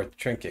a fourth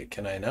trinket,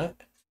 can I not?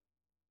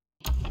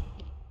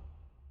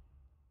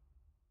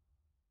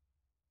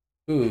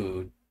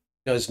 Ooh,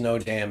 does no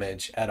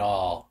damage at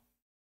all.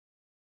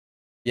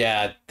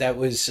 Yeah, that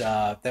was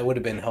that would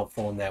have been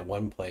helpful in that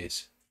one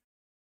place.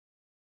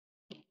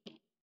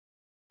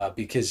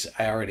 Because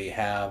I already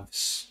have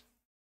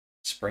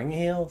spring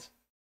heals.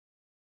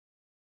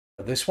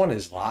 This one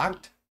is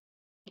locked.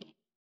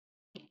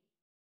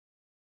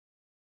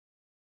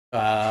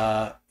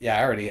 Yeah,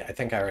 I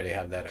think I already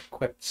have that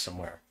equipped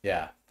somewhere.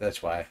 Yeah,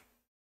 that's why.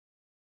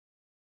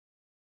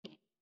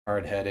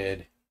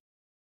 Hard-headed.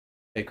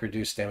 Take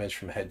reduced damage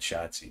from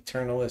headshots.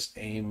 Eternalist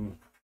aim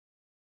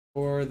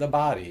for the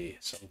body.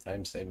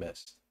 Sometimes they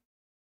miss.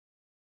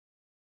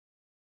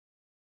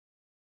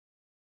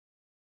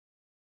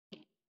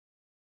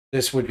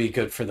 This would be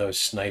good for those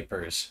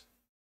snipers.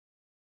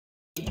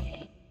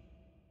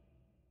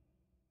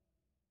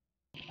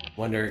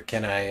 Wonder,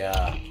 can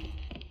I,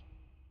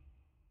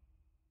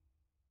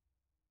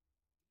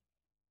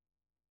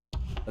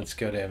 let's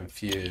go to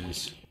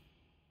infuse.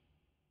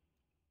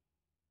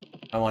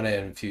 I want to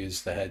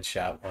infuse the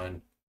headshot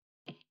one.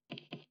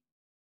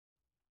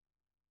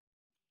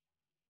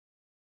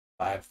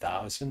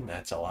 5,000?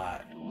 That's a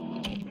lot.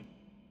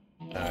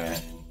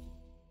 Alright.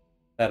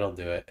 That'll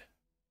do it.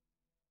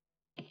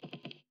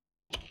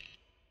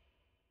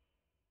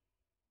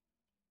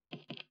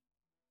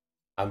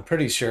 I'm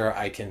pretty sure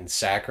I can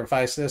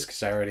sacrifice this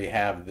because I already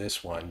have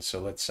this one, so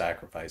let's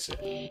sacrifice it.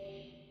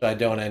 So I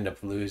don't end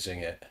up losing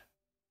it.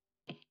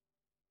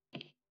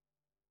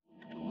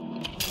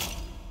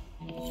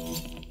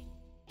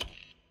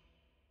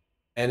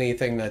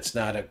 Anything that's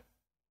not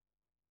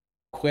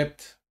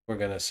equipped, we're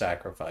going to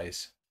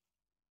sacrifice.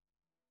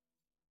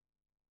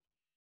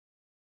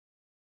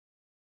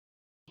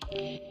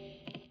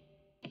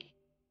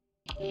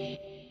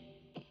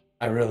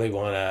 I really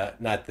want to,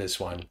 not this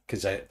one,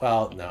 because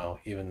well, no,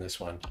 even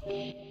this one.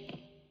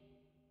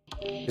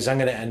 Because I'm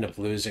going to end up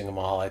losing them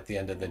all at the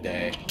end of the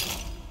day.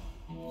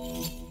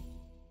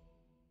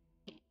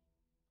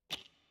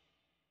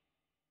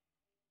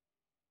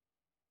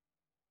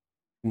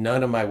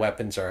 None of my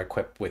weapons are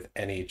equipped with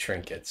any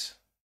trinkets.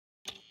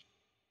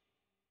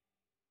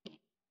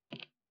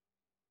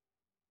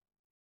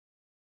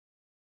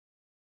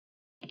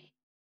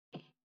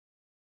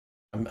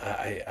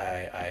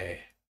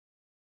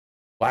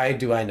 Why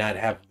do I not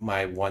have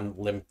my one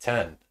limp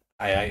 10?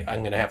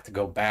 I'm gonna have to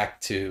go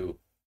back to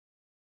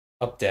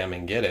Updam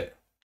and get it.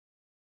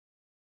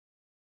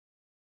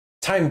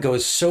 Time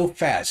goes so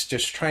fast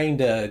just trying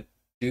to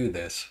do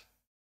this.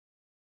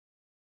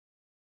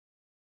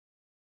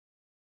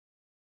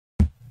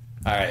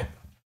 All right.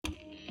 I'm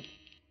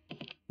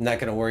not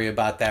gonna worry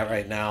about that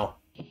right now.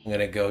 I'm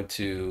gonna go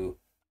to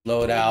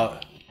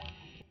loadout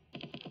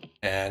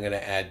and I'm gonna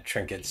add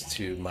trinkets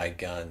to my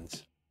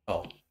guns.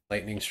 Oh,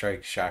 lightning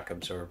strike, shock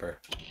absorber.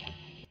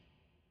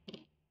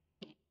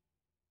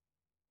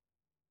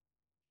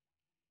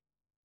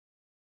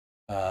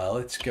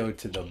 Let's go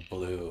to the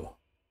blue.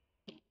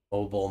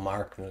 Mobile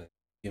marksman,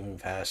 even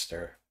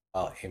faster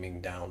while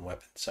aiming down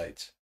weapon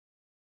sights.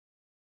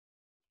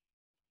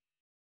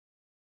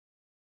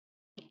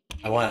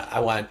 I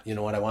want, you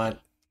know what I want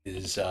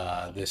is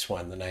this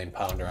one, the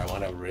 9-pounder. I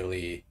want to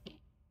really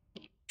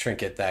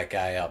trinket that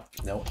guy up.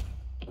 Nope.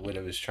 What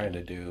I was trying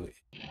to do.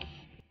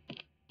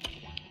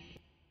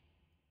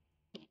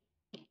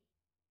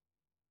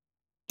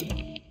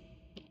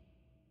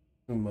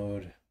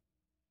 Mode.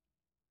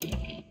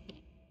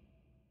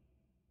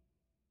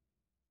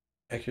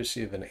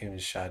 Accuracy of an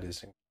aimed shot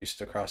is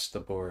increased across the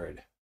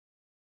board.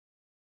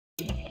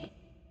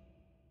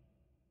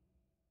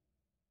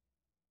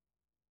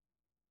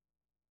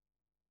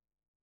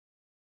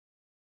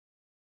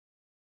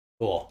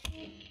 Cool.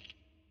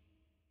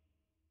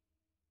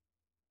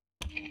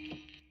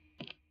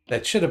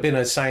 That should have been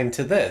assigned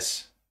to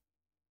this.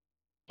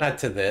 Not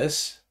to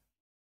this.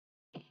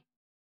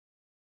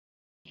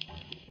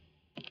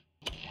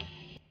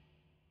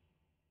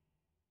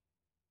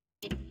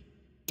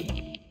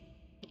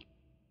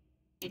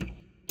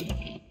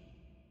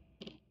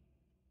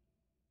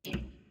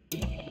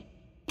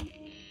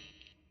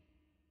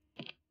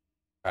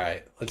 All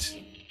right, let's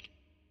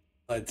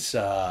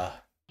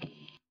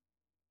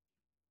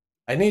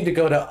I need to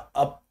go to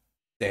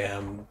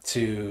Updam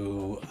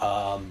to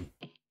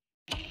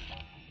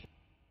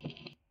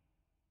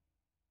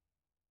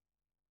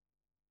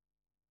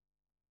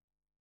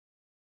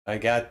I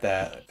got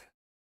that.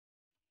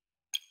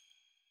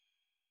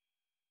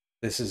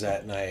 This is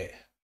at night.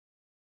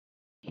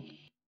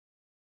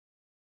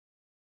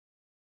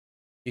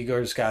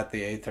 Igor's got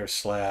the Aether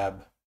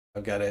slab.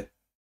 I've got it.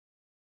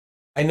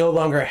 I no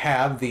longer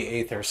have the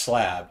Aether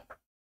slab.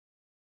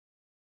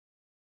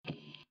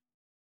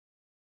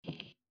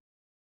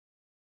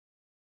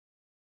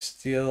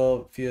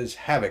 Steel Fuse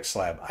Havoc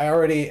slab. I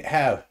already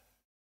have.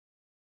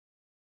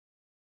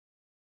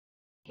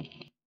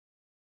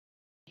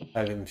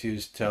 I've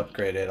infused to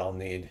upgrade it. I'll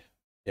need.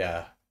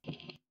 Yeah.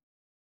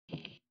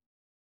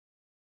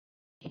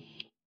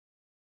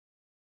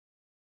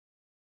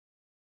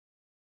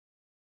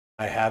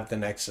 I have the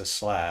Nexus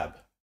slab.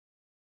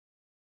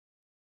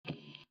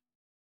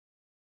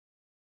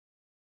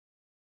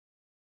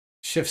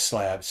 Shift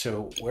slab.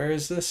 So where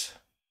is this?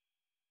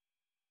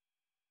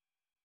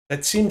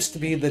 That seems to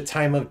be the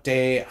time of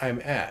day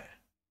I'm at.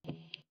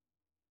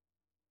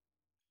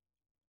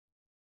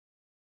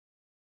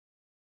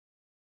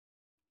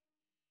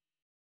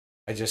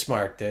 I just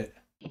marked it.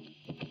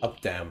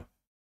 Updam.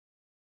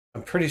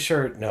 I'm pretty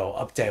sure, no,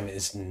 Updam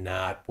is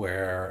not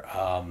where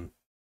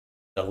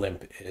the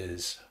limp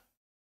is.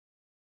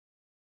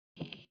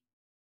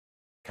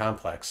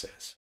 Complex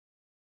is.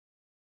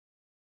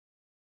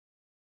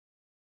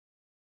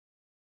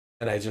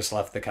 And I just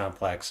left the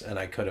complex and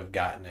I could have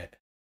gotten it.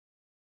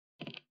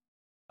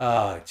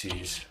 Oh,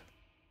 jeez.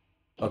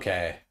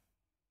 Okay.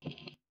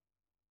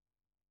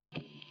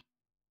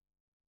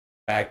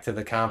 Back to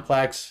the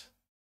complex.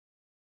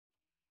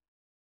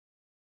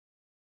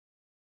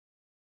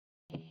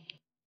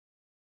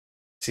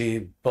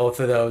 See, both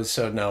of those,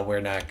 so no,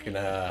 we're not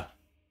gonna...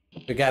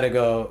 We gotta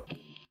go...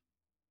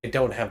 I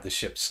don't have the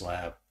ship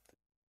slab.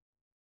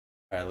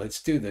 Alright,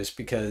 let's do this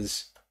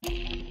because...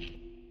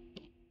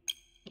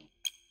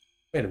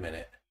 Wait a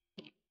minute.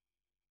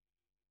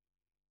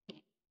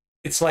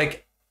 It's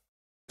like...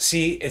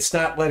 See, it's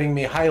not letting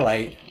me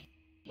highlight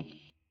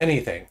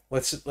anything.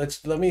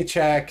 Let me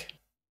check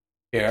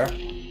here.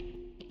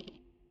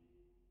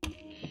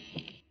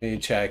 Let me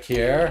check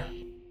here.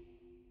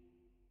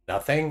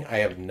 Nothing? I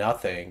have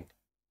nothing.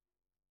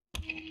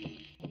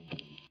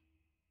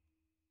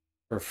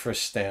 For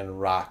Fristan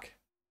Rock.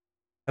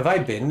 Have I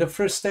been to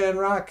Fristan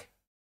Rock?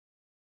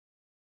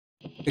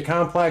 The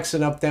complex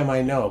and Updam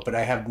I know, but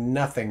I have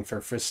nothing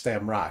for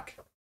Fristan Rock.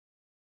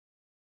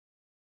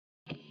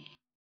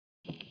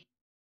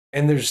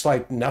 And there's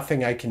like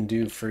nothing I can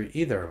do for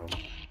either of them.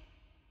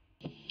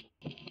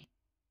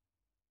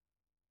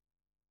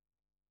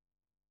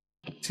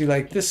 See,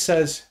 like this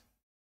says...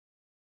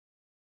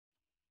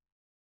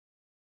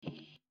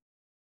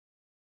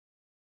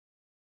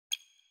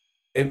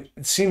 It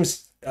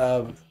seems...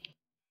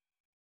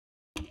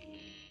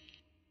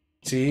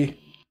 see?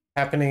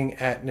 Happening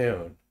at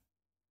noon.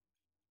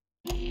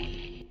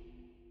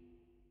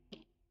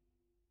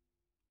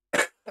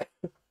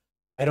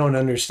 I don't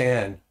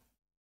understand.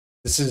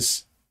 This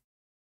is...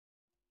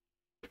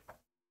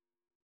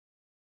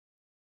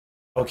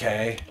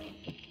 Okay.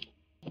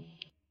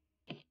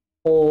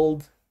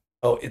 Hold.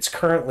 Oh, it's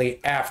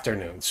currently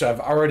afternoon, so I've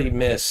already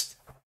missed.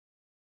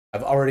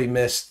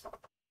 It's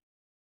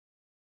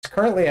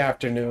currently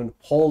afternoon.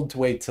 Hold to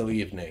wait till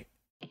evening.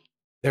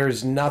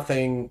 There's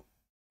nothing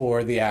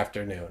for the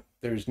afternoon.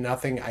 There's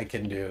nothing I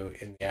can do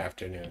in the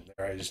afternoon.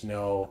 There is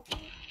no...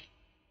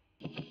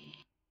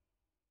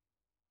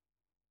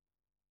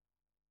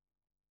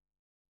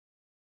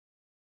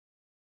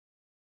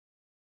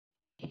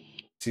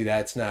 See,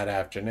 that's not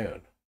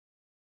afternoon.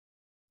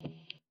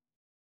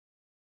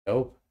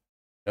 Nope.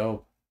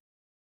 Nope.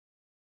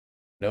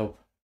 Nope.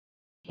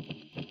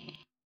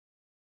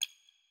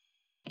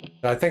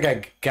 I think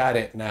I got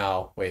it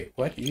now. Wait,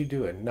 what are you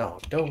doing? No,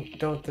 don't.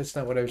 That's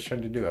not what I was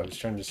trying to do. I was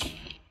trying to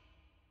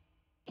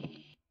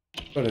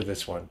go to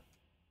this one.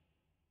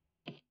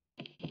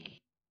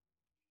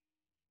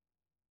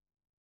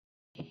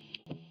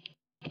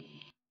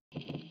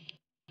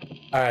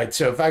 All right,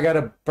 so if I got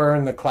to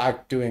burn the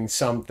clock doing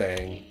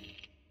something,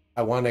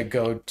 I want to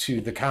go to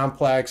the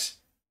complex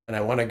and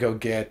I want to go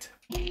get...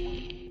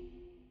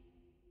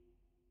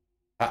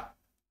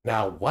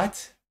 now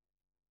what?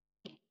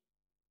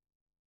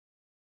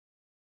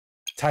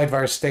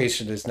 Tidevar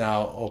Station is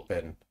now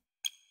open.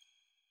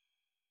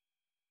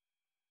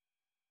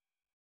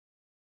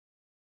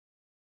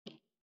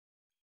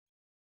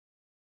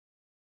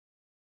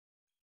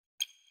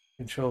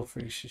 Control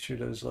freak shoot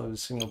as low as a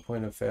single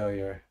point of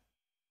failure.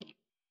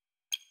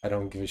 I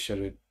don't give a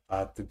shit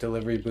about the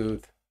delivery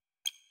booth.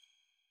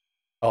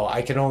 Oh,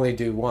 I can only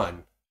do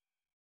one.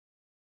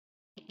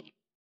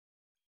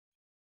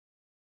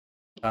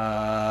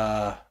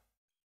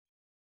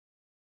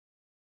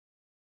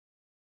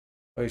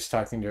 Always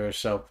talking to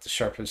herself, the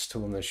sharpest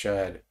tool in the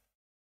shed.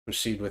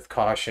 Proceed with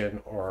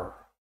caution or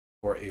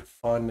for a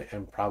fun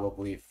and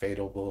probably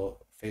fatal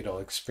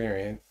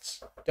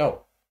experience. Don't.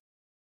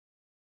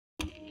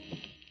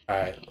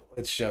 Alright,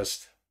 let's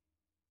just...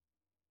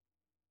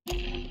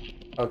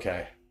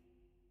 Okay.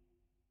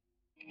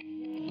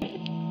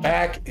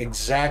 Back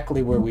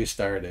exactly where we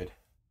started.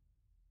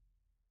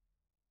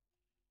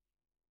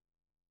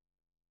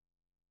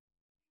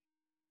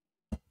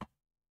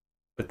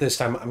 But this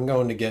time I'm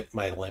going to get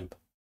my limp.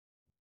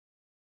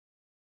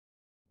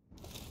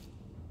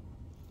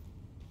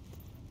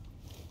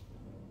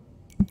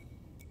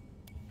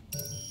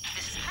 This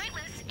is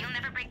pointless. You'll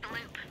never break the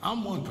loop.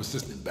 I'm one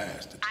persistent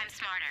bastard, I'm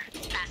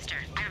smarter, faster.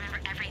 I remember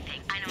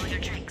everything. I know all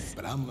your tricks.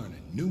 but I'm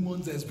learning new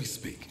ones as we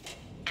speak.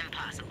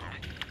 Impossible.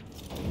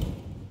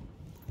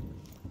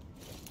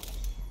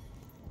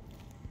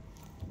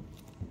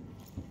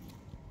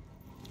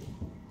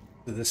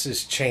 So this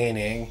is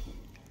chaining.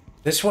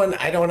 This one,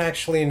 I don't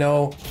actually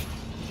know.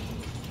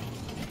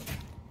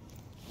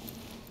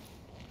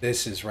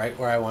 This is right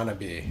where I want to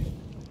be.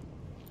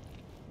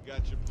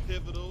 Got your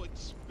pivotal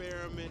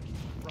experiment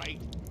right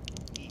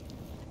here.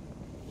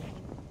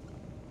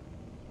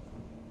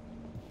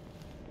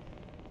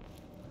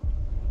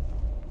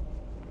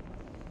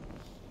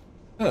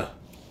 Huh.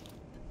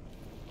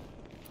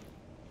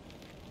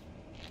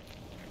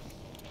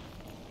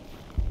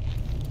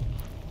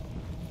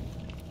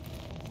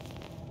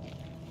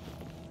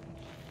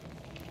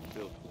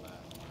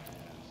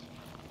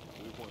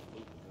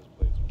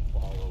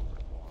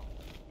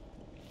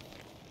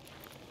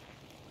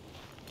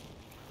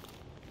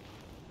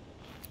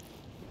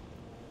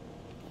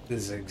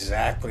 This is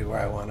exactly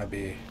where I want to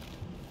be.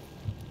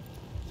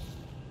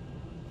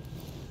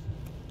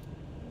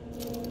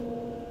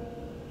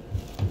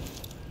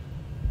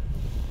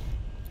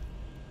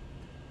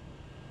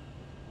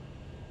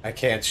 I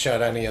can't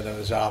shut any of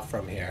those off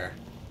from here.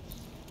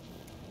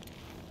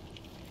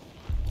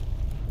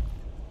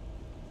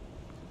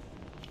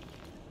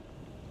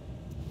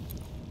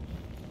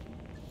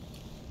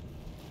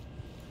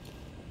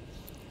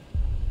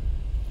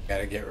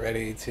 Gotta get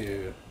ready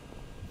to...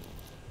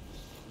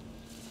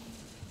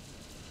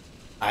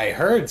 I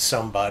heard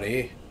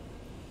somebody.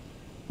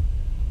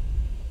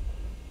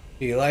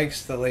 He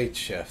likes the late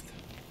shift.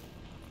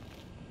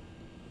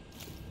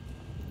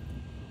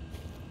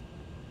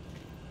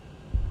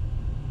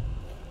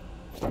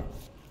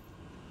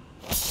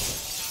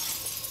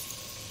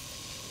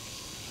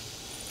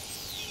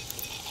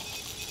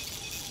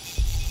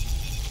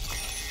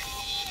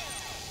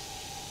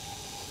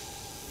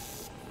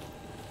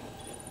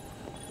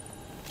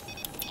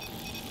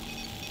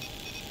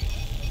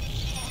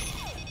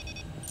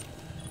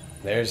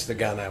 There's the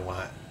gun I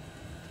want.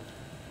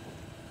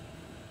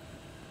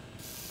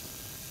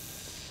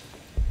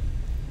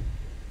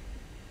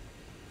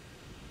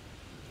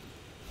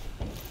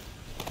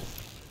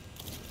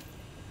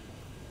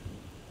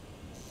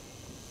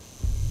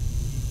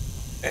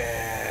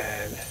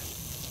 And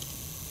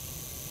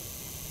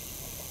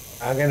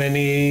I'm gonna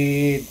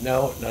need...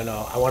 No.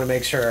 I want to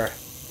make sure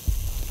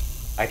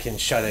I can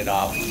shut it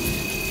off.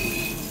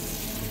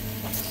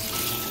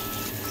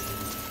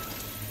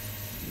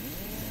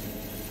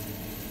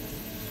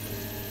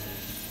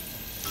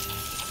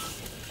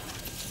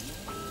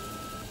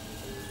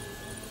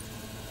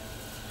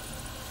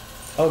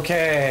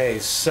 Okay,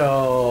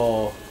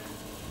 so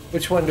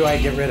which one do I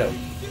get rid of?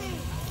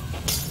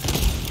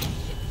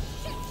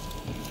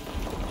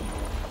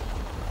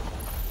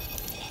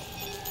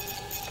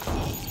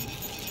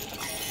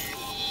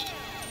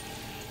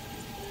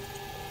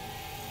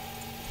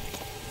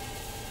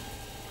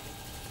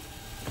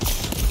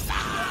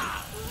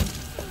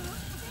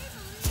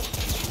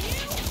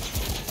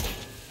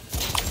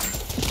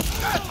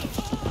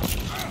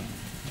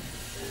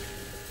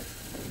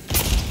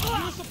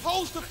 You're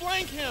supposed to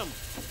flank him.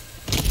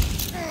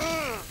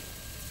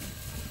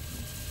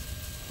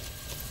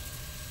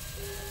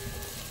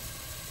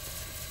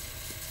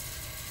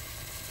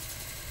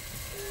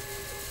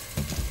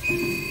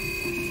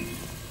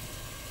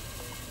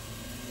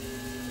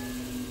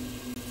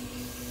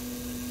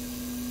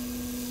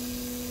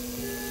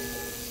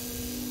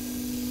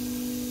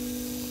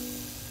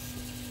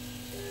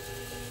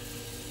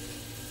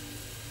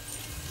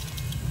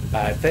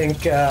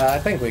 I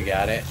think we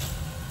got it.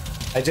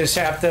 I just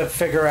have to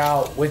figure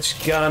out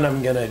which gun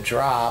I'm gonna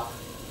drop.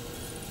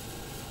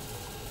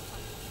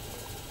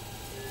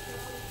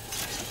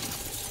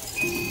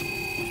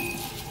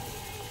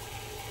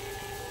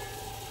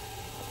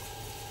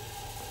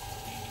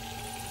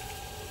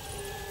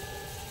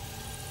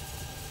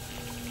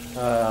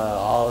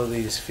 All of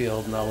these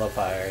field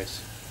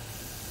nullifiers.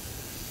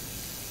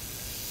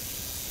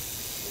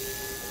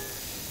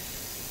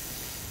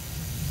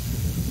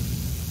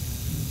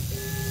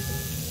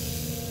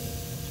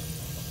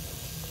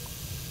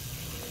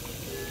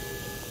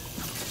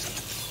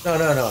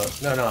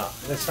 No.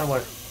 That's not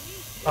what...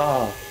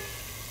 Oh.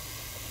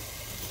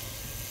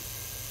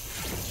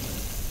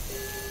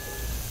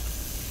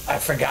 I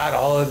forgot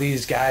all of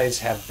these guys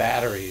have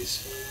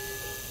batteries.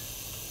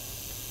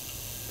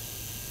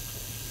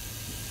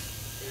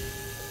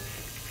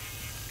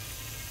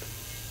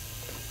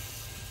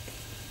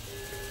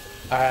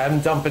 Alright, I'm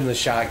dumping the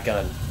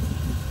shotgun.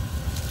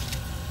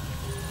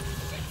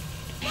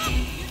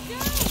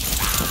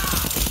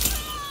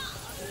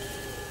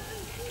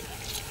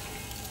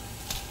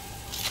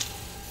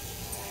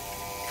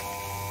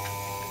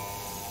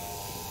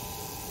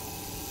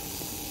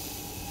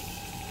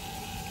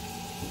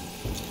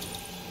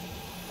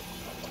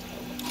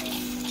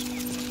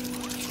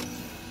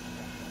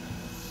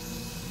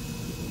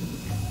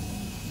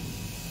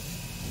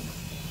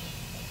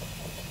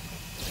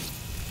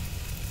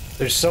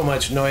 There's so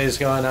much noise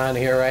going on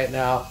here right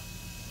now.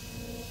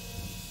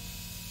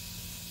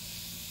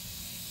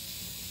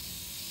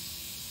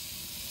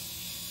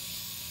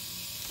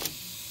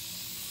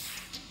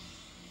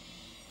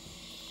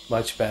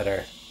 Much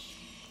better.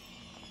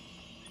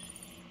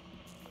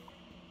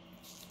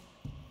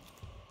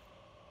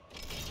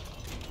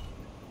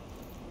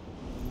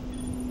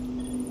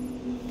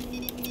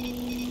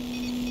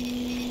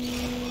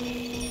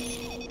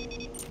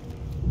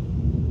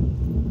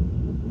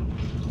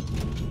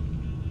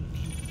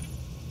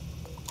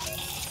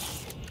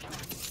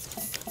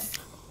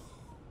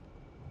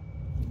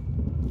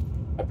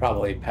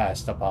 Probably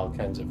passed up all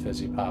kinds of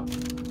fizzy pop.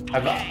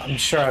 I'm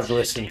sure I've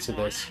listened to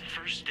this.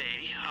 First day.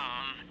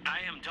 I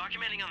am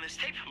documenting on this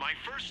tape my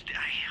first day.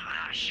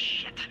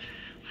 Shit.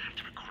 I have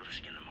to record this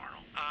again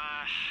tomorrow.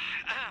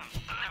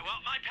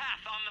 Well, my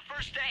path on the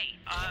first day.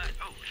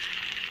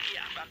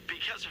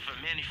 Because of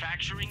a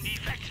manufacturing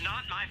defect,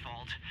 not my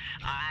fault.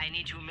 I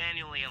need to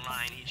manually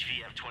align each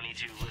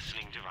VF-22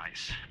 listening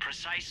device.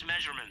 Precise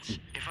measurements.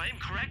 If I am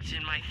correct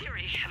in my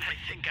theory, and I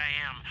think I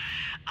am,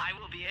 I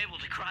will be able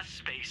to cross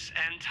space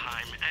and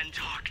time and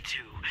talk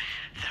to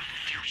the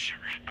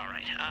future.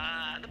 Alright,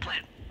 the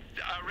plan.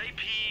 Array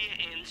P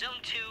in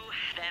Zone 2,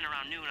 then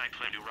around noon I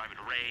plan to arrive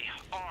at Array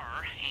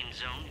R in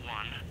Zone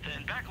 1,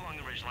 then back along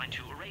the ridgeline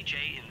to Array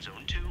J in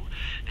Zone 2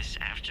 this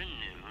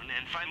afternoon,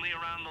 and finally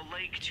around the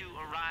lake to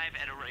arrive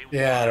at Array Y.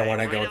 Yeah, I don't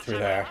want to go right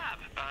through outside there.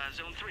 my lab,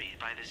 Zone 3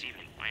 by this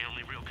evening. My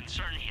only real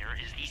concern here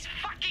is these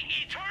fucking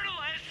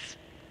Eternalists!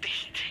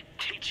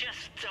 They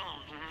just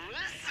don't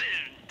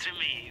listen to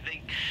me.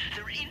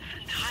 Their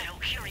infantile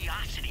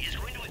curiosity is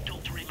going to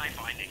adulterate my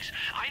findings.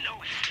 I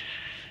know it.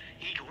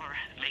 Igor,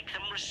 make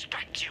them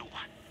respect you.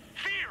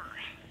 Fear!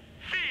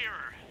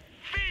 Fear!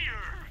 Fear!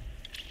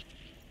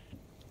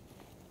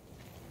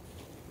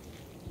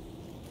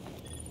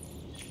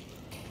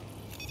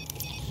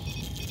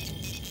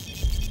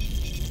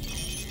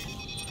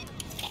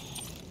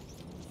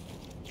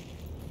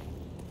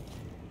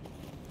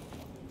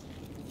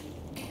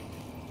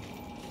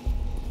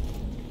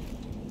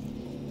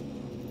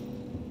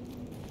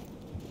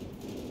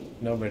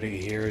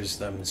 Nobody hears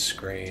them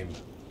scream.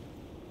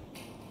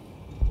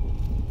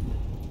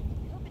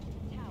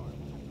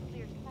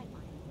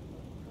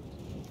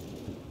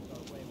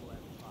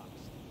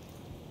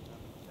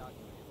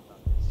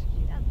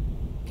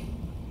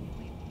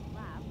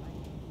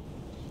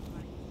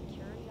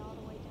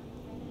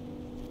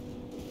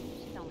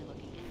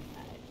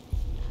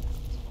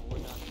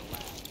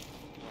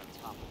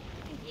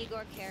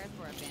 Igor cares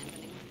for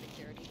abandoning the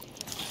security feature.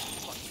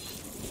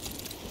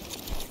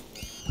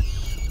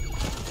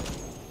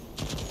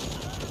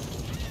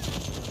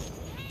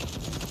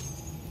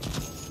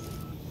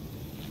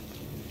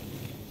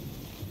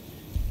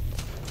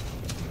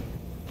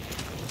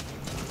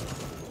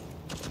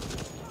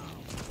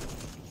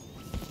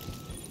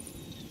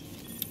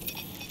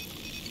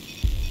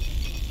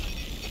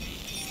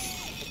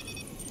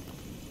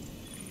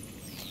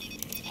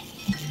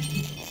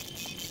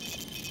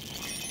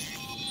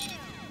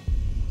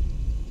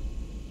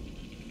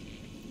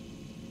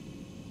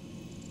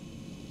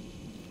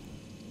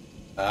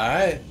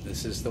 Alright,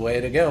 this is the way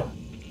to go.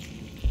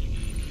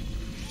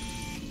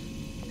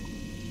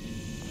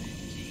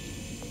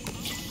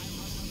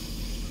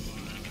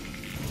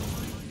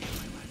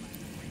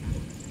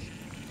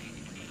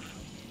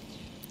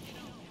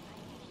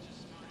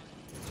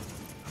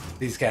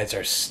 These guys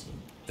are,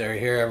 they're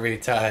here every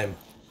time.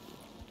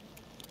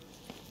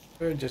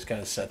 We're just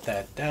gonna set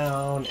that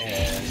down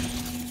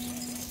and...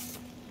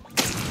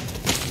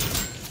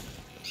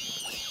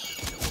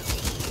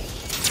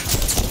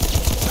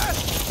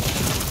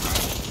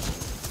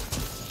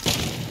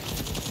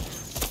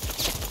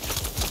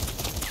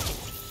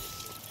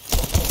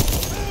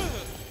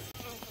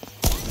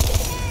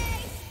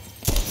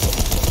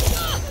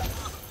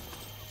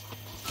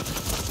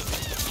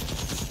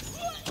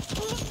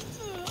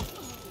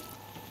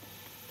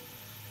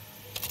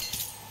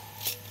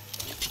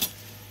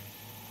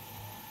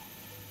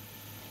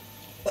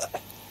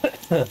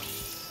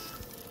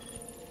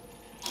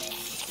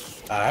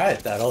 Alright,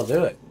 that'll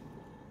do it.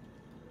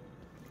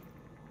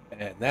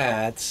 And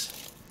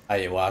that's how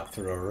you walk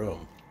through a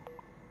room.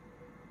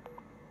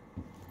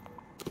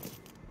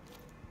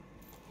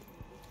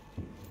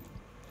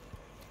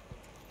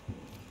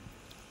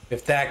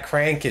 If that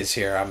crank is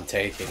here, I'm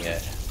taking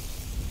it.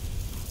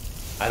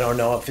 I don't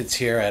know if it's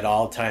here at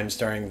all times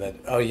during the...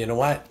 Oh, you know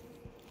what?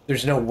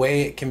 There's no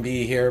way it can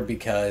be here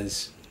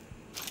because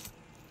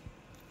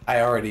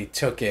I already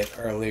took it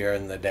earlier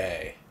in the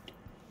day.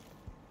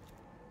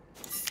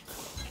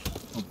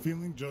 I'm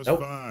feeling just Nope.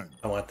 fine.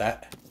 I want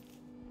that.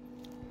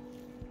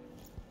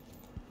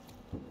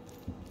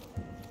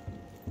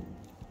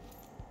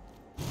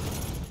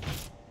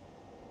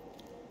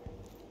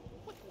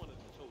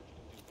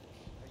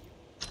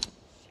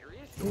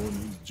 Door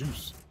needs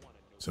juice.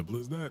 Simple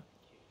as that.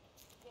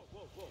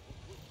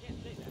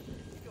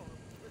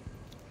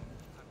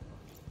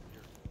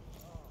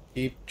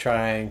 Keep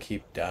trying,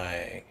 keep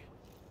dying.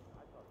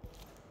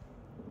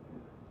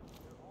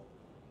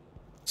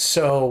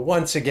 So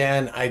once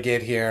again, I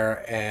get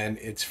here and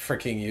it's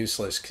freaking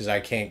useless because I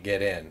can't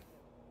get in.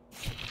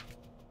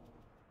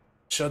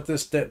 Shut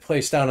this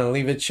place down and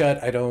leave it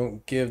shut. I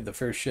don't give the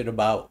first shit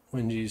about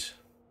Wenji's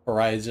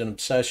Horizon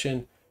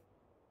obsession.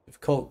 If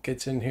Colt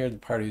gets in here, the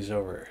party's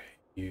over.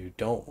 You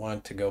don't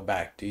want to go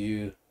back, do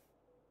you?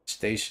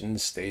 Station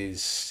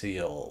stays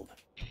sealed.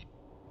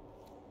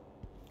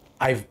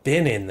 I've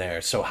been in there,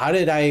 so how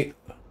did I...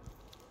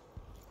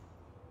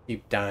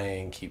 Keep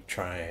dying, keep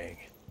trying.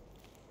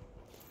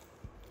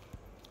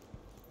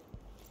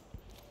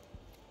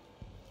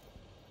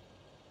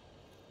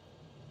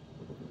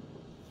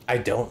 I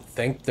don't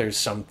think there's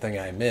something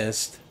I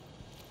missed.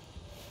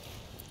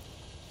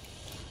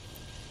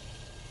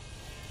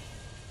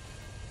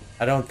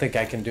 I don't think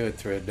I can do it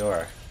through a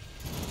door.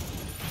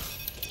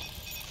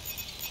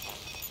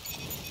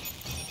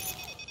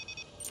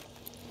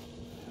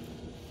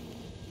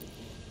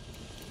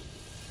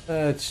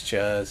 Let's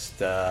just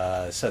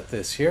set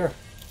this here.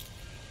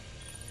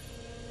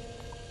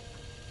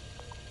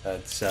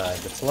 Let's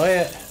deploy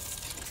it.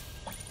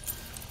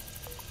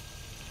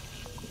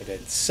 Get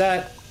it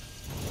set.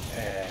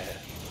 And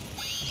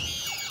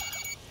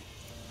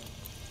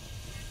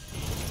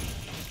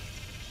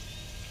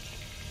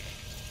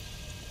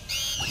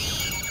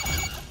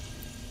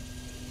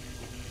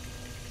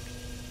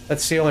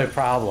that's the only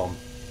problem.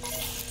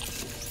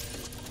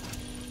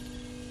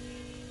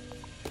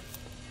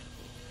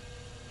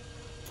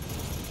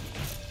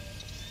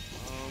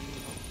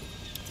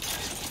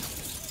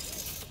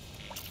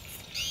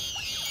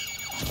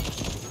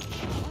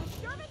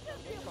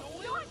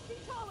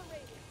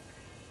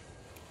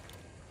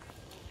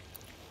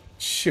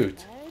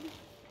 Shoot.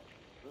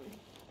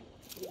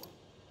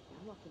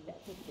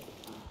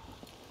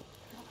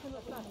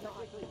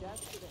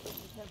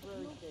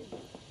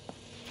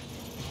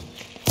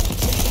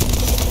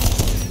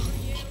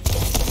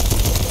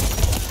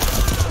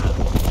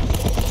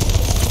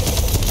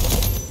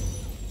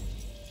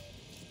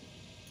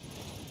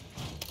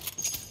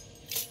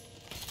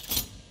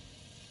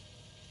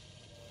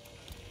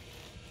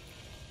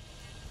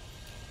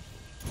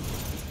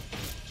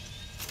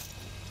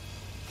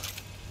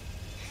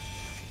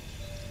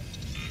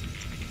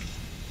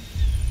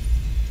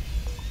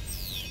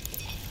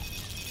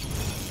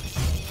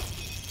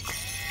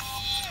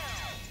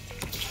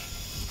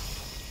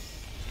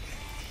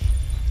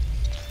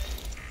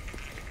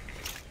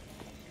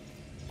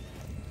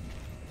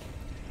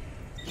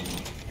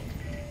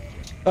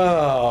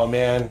 Oh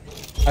man,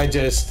 I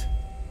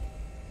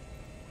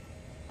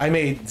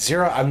made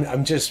zero.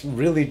 I'm just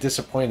really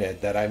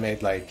disappointed that I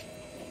made like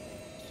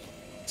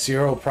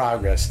zero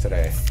progress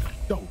today.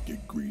 Don't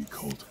get greedy,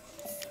 Colt.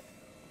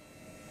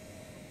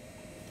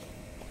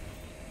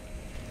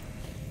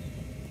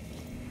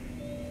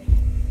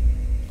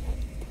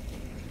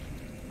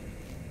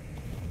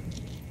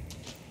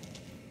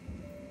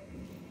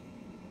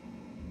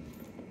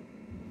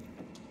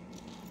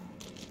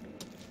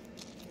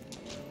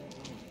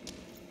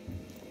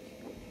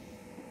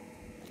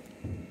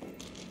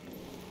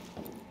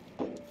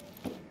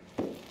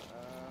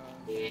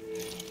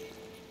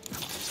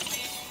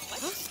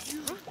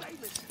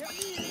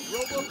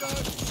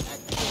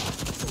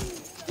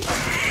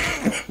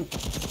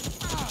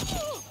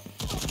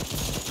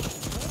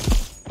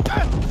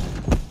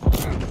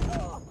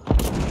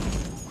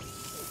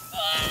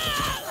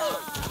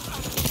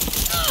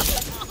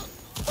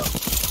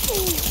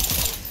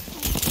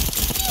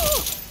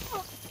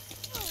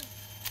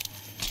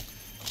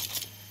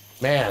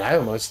 Man, I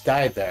almost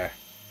died there.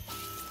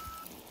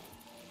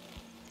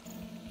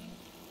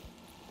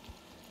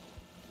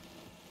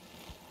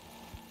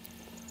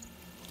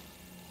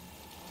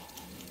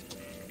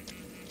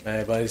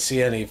 Anybody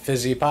see any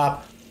fizzy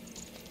pop?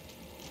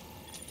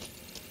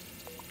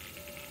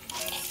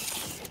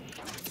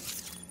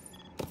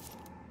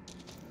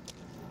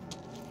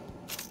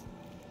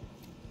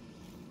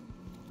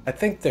 I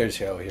think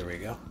there's... Oh, here we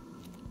go.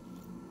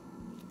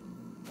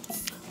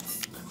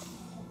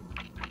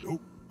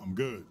 Nope, I'm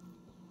good.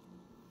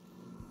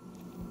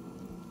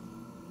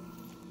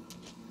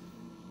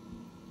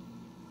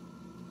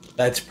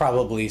 That's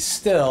probably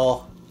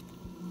still...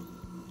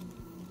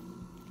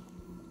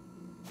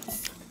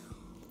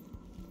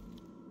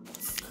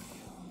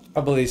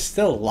 Probably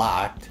still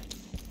locked.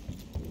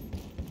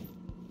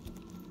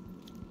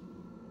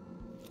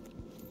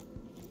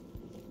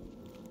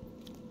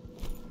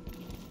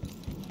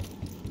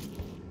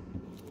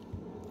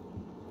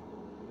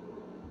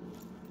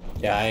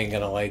 Yeah, I ain't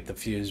gonna light the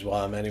fuse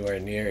while I'm anywhere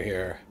near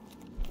here.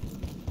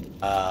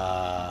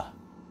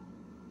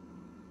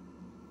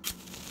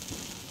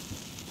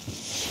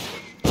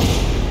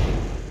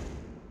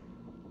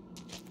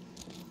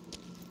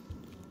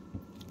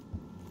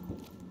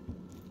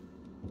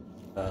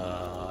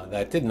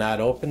 That did not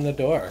open the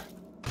door.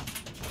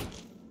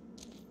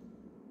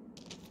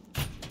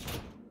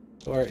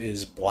 Door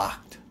is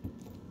blocked.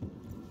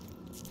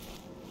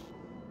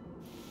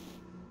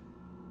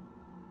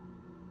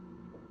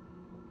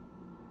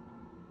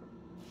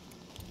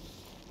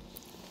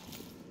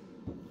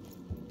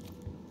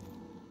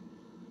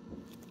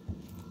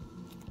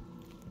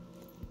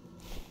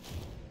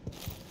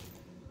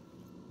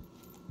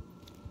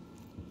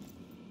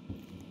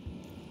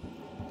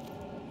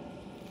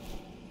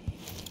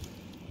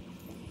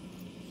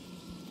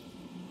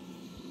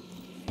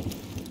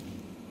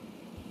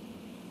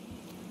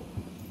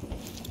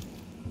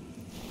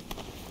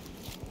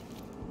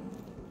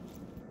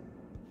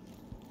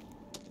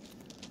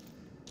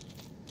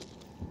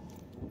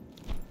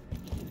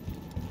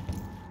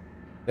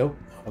 Nope.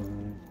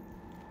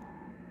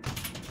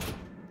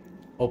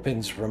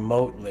 Opens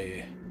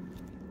remotely.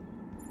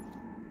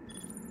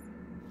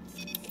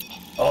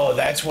 Oh,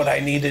 that's what I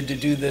needed to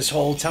do this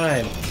whole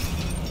time.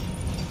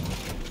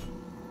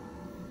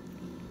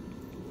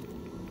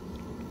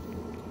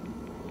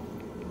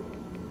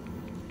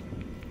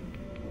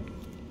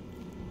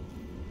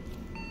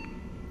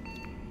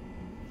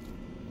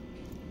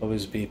 What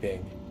was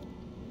beeping?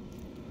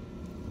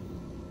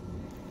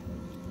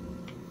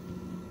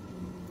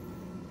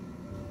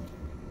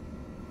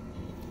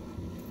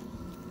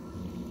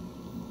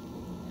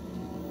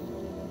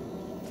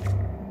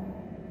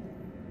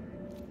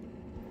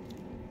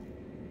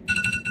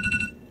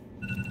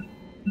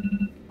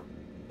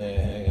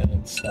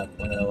 Stop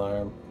my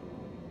alarm.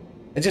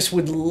 I just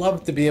would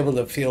love to be able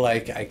to feel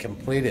like I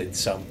completed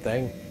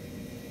something.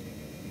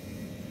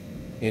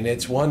 And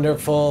it's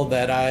wonderful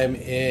that I'm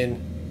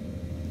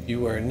in You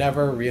Were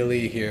Never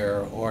Really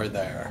Here or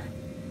There.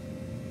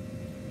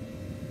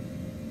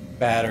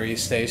 Battery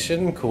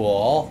station,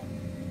 cool.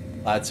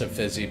 Lots of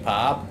fizzy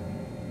pop.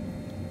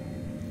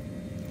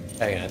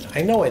 Hang on,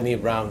 I know I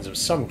need rounds of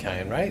some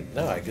kind, right?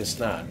 No, I guess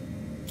not.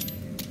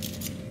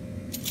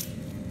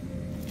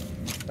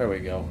 There we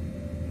go.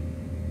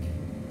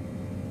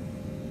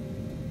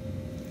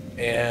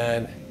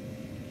 And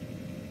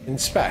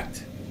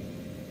inspect.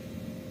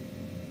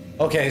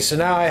 Okay, so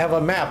now I have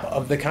a map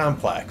of the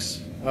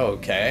complex.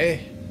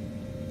 Okay.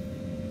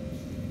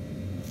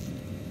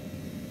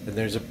 And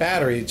there's a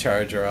battery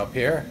charger up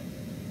here.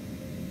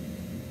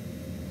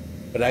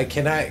 But I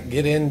cannot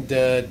get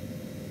into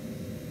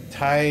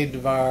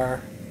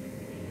Tidevar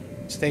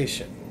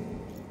Station.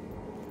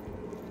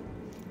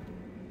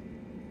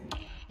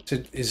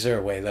 So is there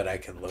a way that I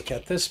can look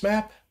at this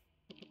map?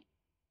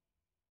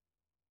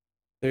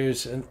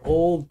 There's an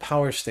old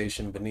power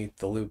station beneath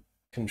the loop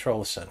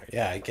control center.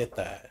 Yeah, I get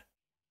that.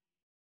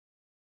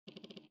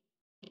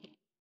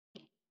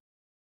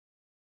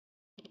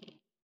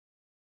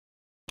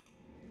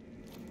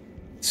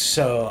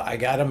 So I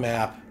got a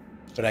map,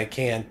 but I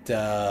can't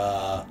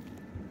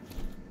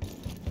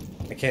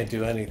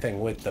do anything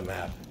with the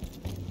map.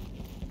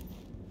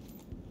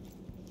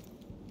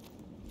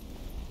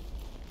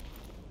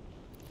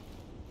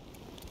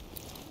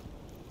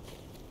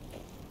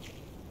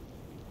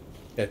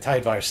 Yeah,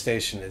 Tidevar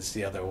Station is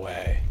the other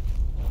way.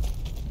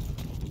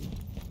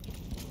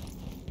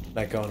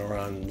 Not going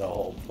around the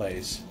whole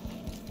place.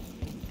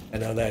 I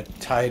know that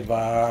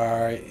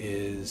Tidevar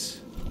is...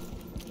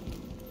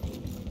 I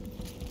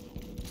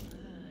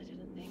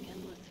didn't think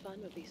endless fun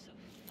would be so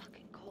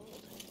fucking cold.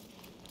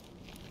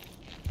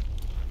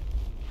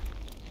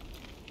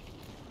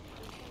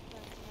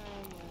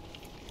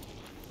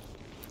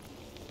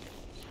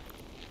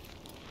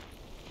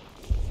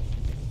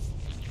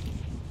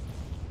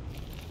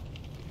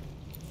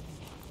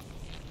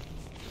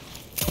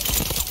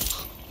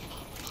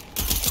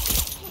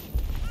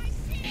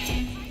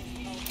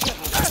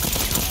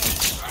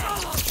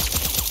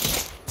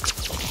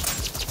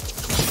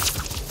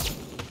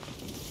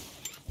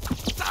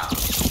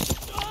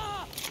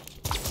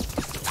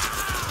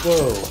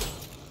 Whoa.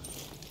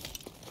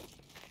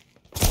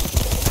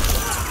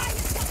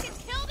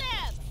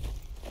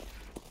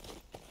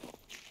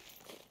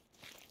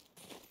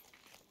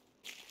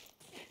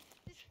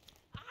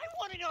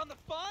 On the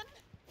fun?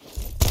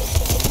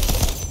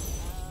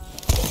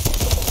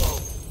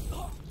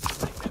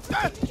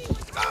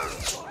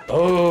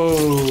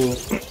 Oh.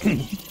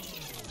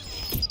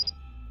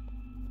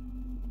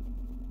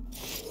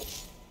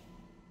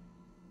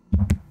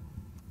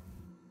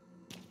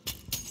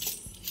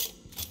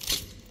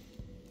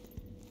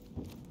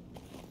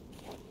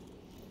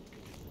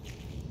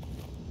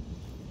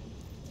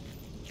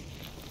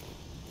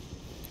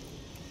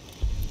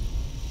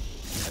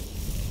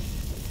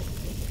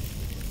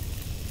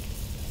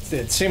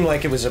 It seemed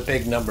like it was a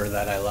big number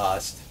that I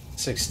lost.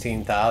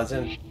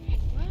 16,000.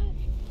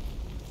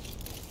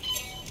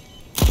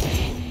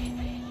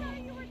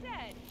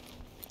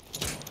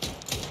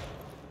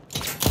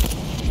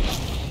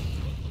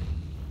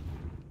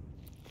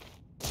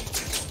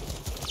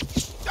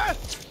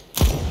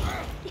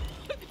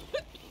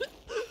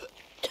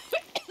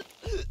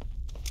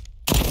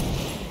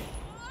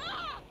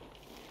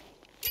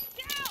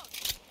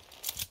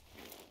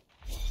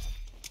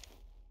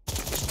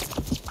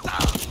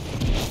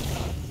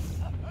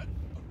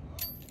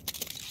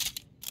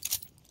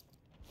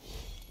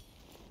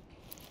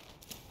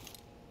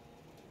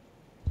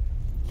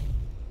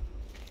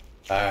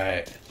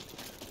 Alright.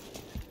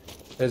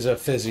 There's a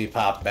fizzy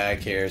pop back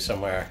here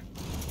somewhere.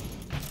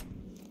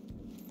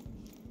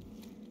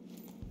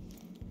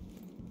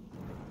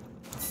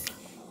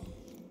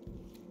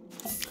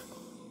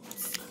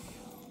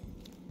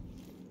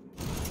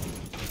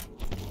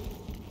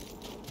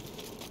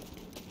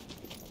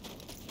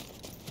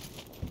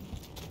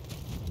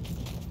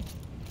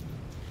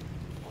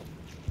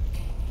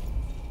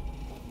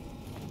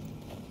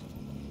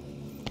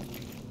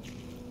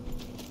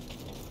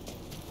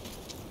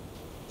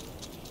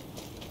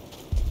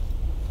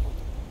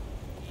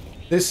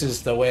 This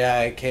is the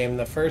way I came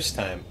the first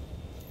time.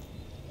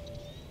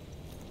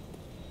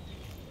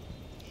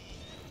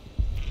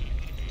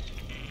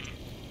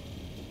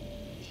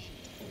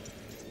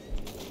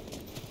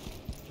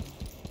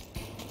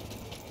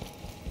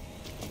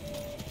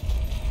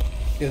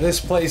 Yeah,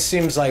 this place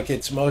seems like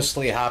it's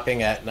mostly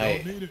hopping at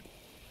night.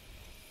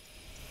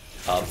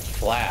 A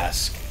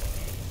flask.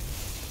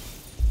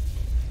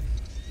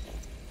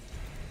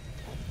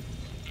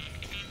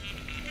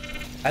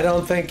 I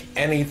don't think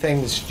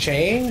anything's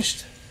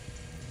changed.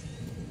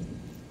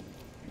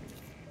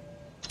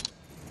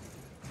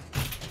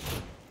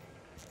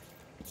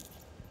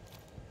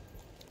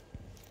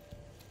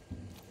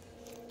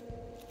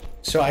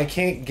 So I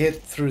can't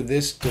get through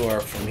this door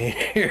from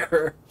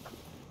here.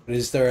 But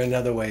is there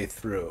another way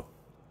through?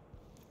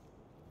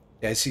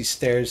 Yeah, I see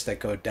stairs that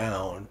go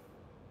down.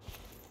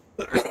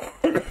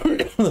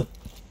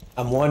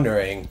 I'm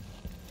wondering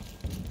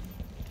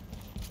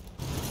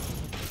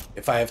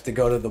if I have to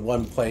go to the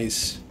one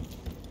place.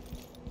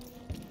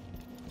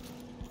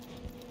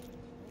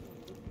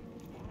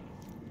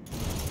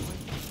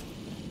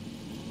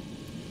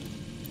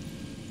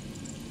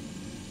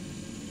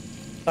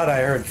 Thought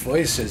I heard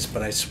voices,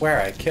 but I swear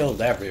I killed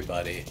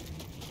everybody.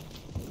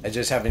 I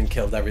just haven't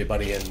killed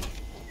everybody in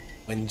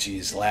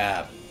Wingy's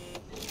lab.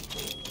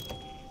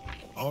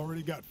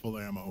 Already got full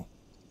ammo.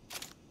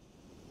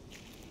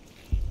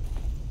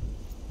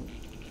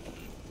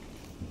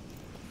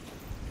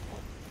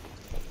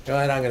 Go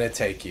ahead, I'm gonna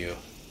take you.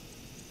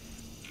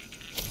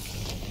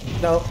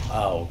 No.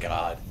 Oh,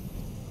 God.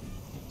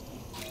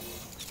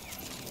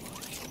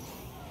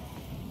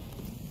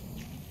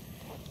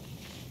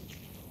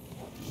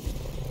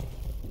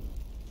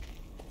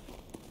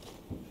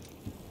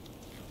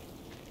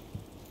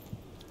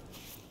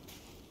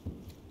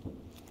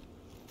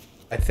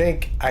 I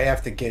think I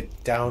have to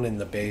get down in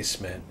the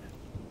basement.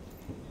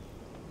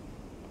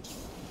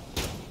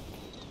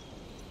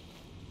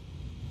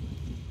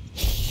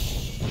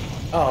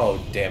 Oh,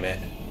 damn it.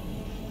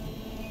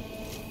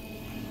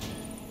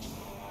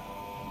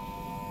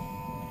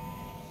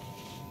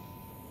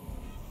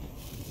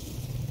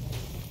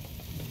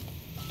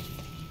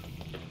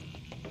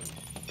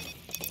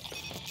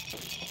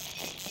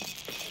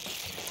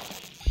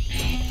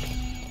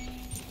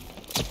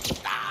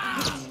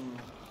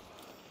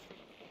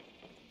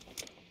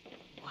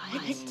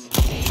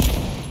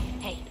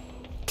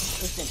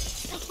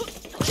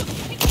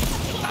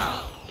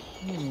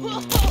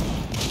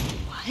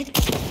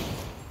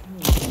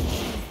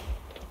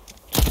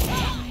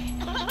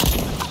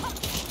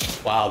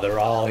 Wow, they're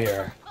all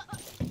here.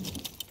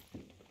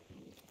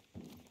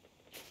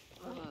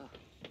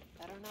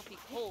 Better not be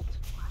cold.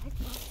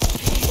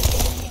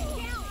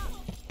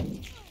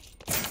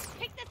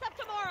 Pick this up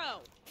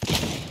tomorrow.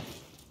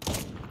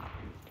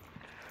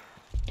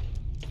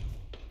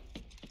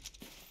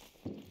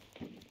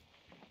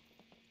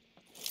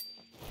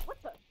 What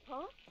the?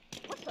 Huh?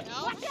 What the?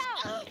 No. Watch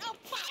out! Oh,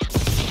 fuck!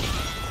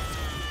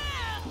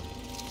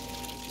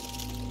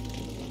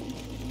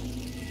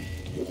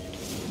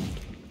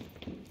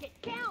 Get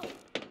down!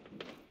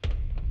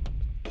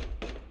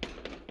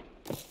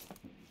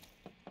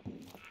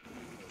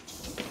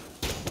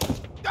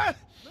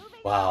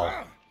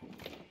 Wow.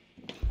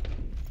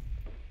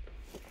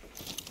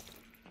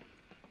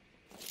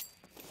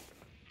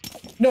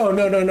 No,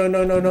 no, no, no,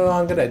 no, no, no,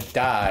 I'm gonna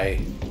die.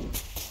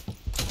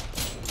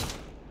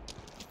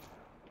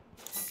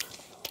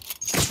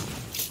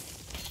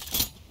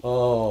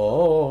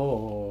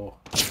 Oh.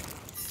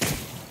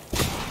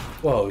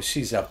 Whoa,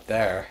 she's up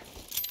there.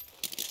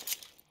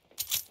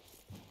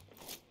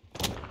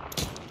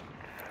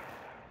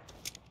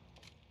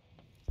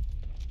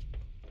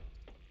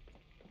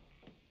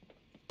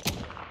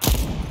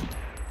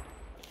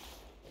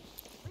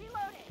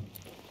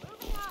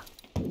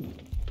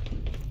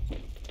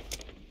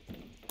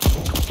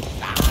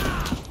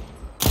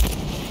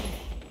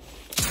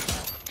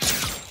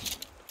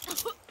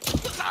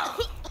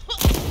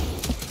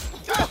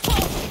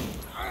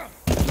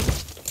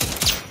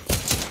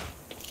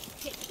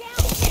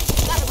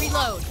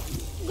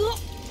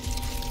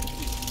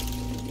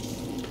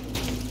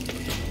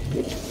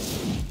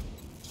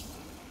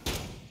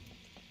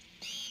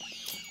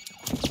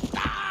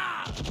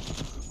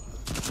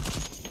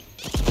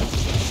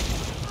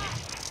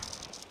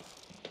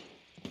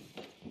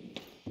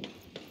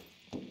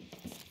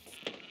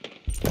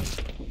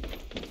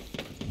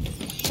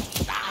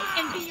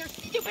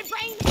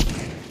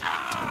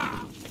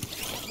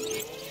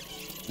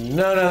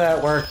 None of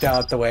that worked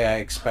out the way I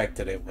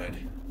expected it would. The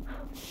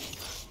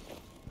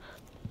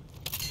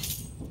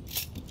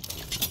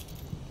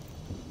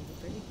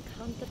very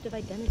concept of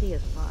identity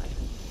is flawed.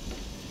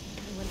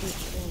 I want to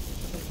experience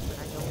something that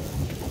I don't.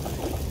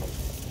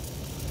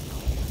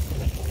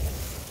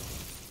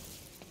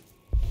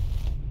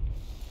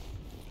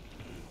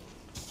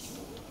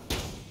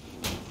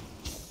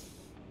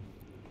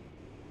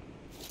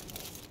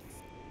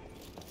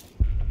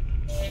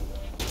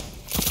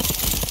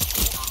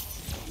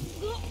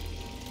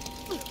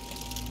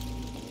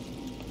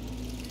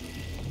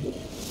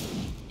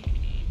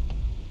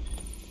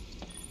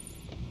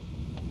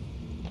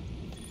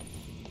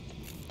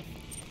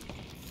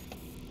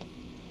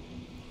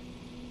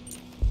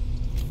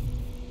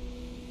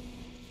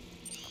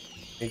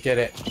 You get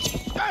it.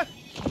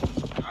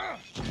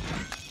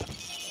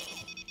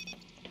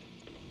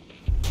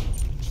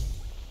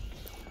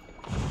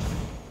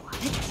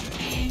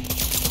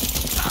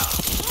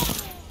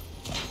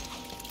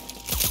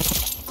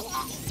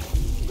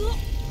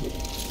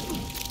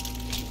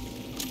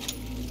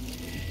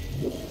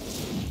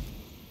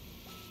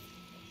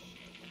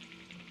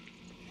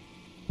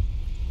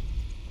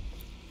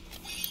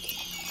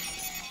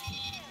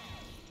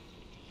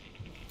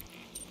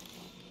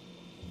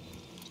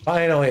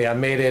 Finally, I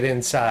made it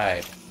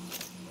inside.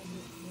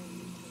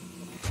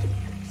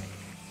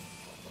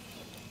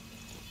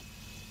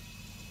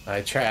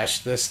 I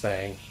trashed this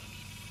thing.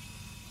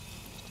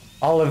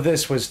 All of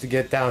this was to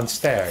get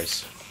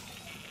downstairs.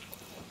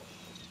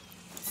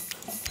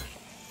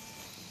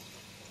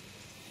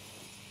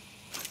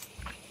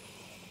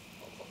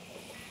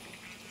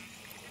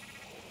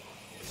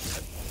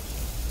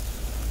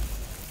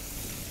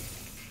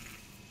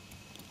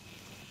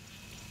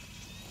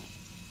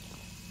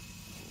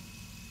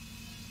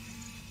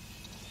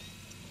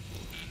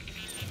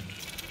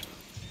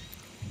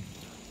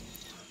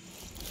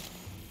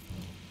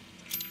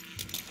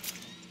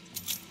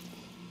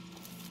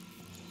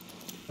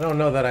 I don't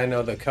know that I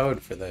know the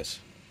code for this.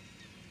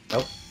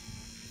 Nope.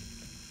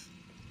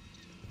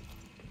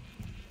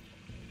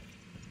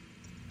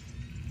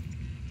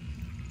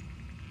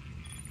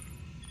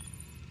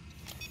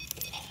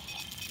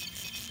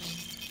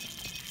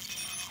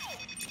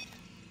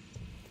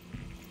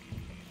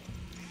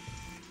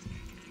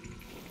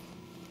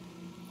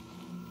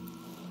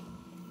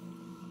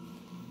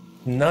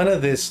 None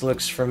of this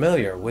looks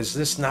familiar. Was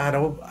this not...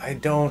 I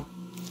don't...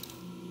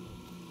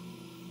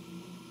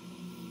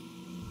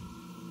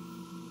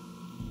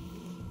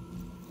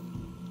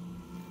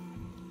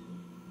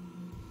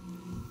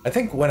 I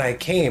think when I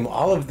came,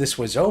 all of this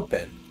was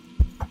open.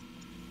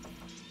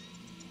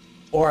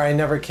 Or I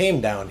never came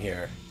down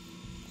here.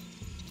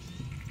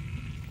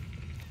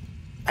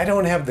 I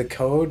don't have the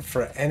code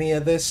for any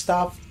of this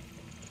stuff.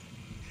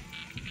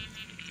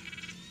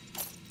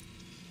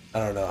 I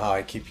don't know how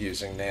I keep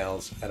using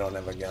nails. I don't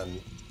have a gun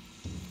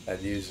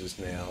that uses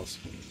nails.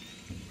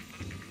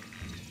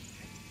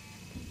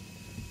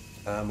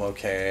 I'm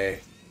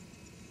okay.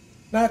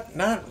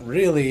 Not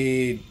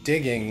really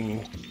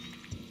digging.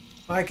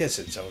 I guess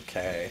it's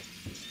okay.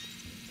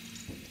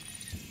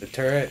 The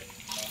turret,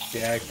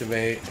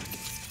 deactivate.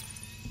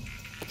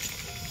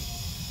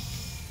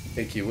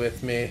 Take you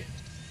with me.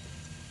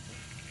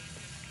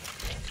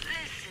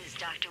 This is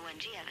Dr.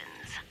 Wenji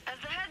Evans. As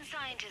the head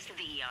scientist of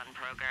the EON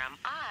program,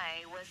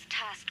 I was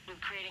tasked with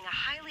creating a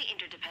highly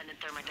interdependent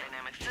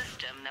thermodynamic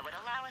system that would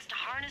allow us to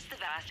harness the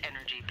vast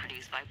energy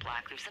produced by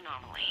Blackleaf's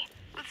anomaly.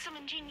 With some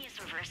ingenious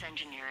reverse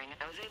engineering,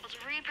 I was able to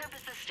repurpose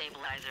the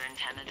stabilizer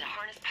intended to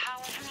harness power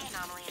from the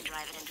anomaly and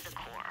drive it into the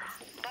core.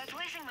 By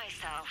placing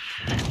myself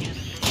and the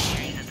other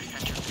visionaries at the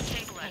center of the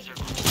stabilizer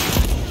core,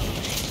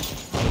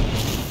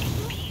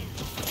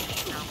 infused the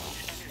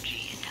anomaly's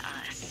energy into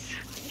us.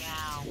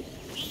 Now,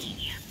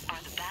 we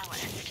are the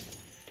ballast.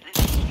 The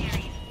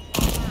visionaries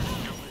are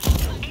the loop,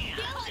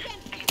 and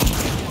I can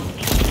perform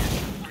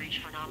the breach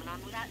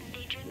phenomenon without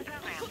endangering the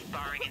program.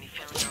 Barring any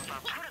failure of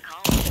our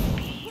protocol, which would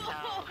be,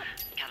 well,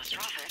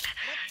 catastrophic,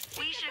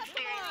 we should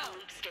experience the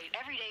loop state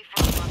every day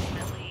for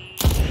approximately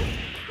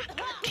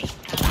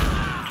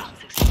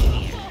 13,660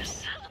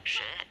 years.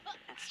 Shit,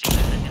 it's too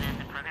bad I'm gonna end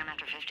the program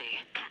after 50.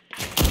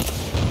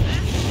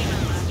 This is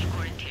our last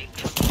recorded tape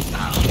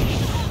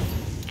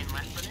in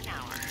less than an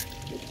hour.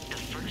 The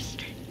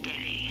first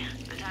day.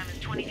 The time is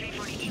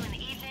 23:42 in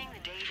the evening. The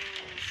date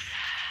is...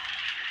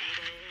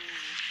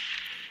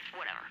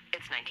 whatever.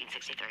 It's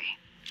 1963.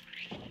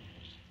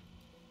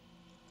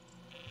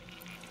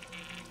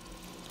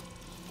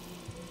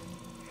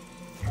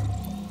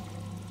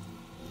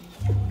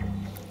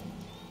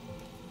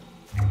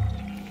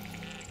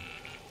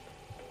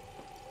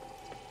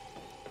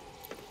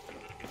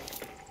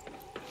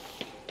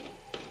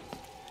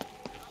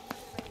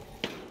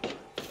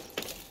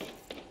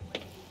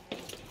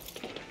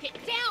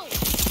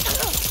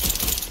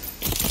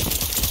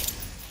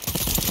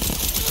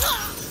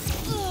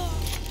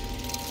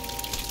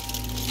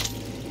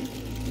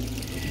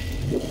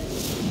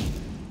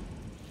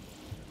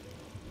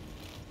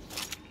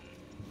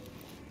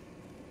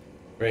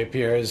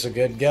 Rapier is a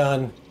good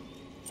gun.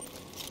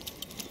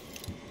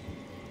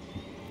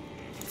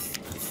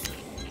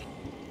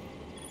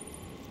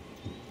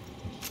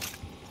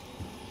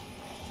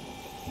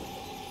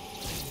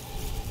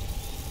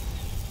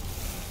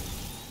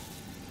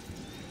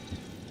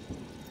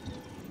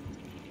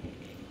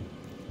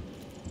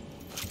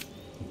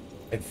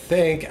 I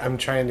think I'm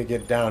trying to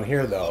get down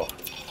here though.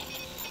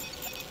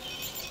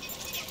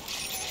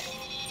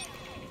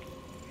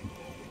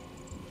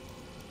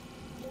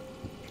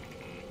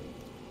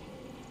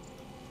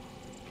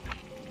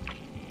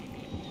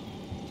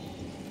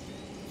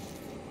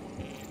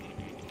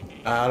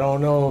 I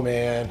don't know,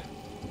 man.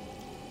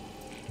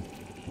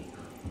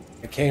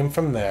 I came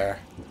from there.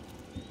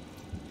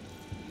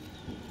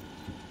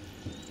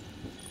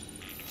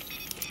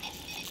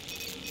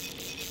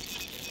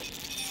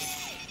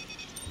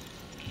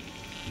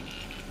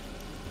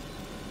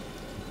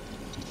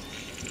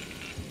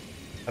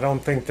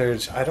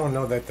 I don't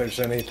know that there's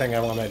anything I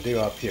want to do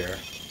up here.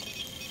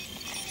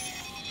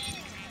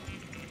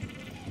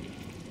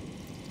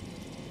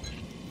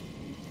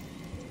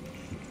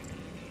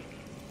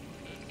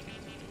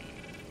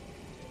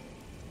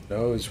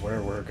 Knows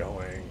where we're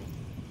going.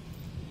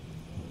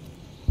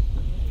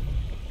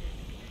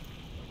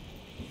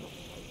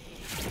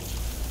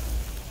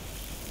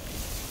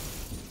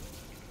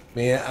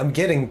 Man, I'm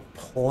getting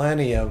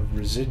plenty of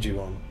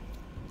residuum.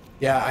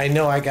 Yeah, I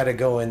know I gotta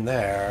go in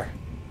there.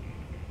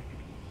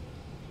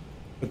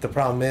 But the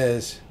problem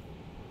is,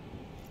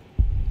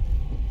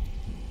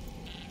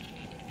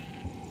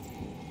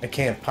 I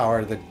can't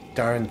power the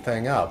darn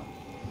thing up.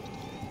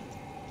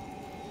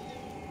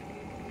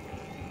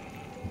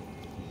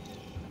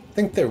 I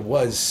think there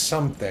was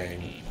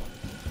something.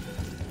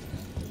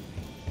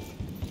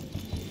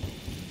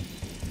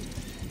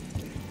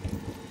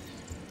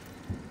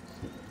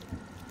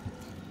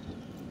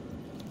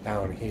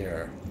 Down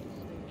here.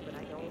 But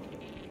I don't.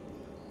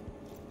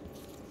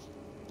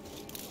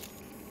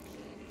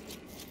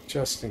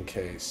 Just in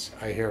case.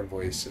 I hear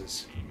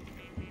voices.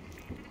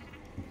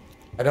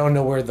 I don't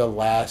know where the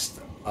last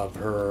of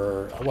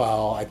her...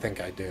 Well, I think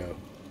I do.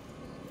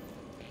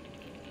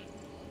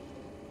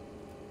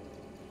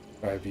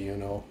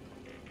 Tribunal.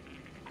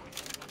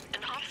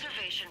 An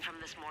observation from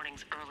this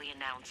morning's early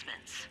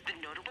announcements. The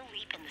notable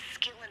leap in the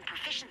skill and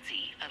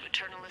proficiency of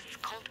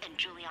Eternalists Colt and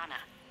Juliana.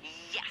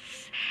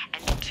 Yes,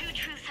 and two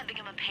truths have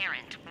become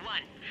apparent.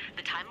 One,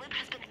 the time loop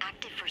has been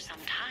active for some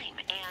time,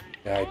 and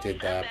Yeah, I did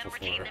both that of them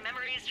retain before. the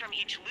memories from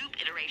each loop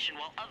iteration,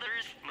 while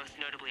others, most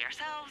notably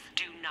ourselves,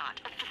 do not.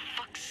 Oh, for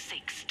fuck's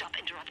sake, stop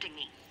interrupting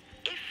me.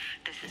 If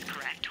this is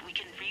correct, we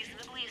can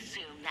reasonably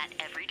assume that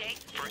every day,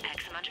 for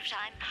X amount of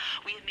time,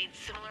 we have made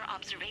similar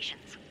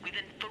observations. We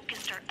then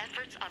focused our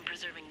efforts on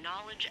preserving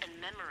knowledge and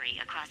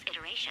memory across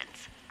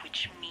iterations.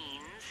 Which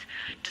means,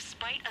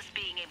 despite us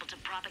being able to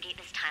propagate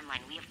this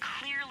timeline, we have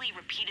clearly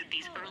repeated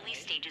these early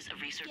stages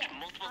of research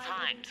multiple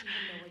times,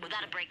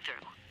 without a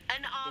breakthrough.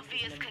 An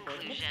obvious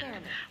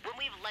conclusion, one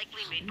we've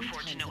likely made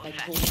before to no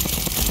effect.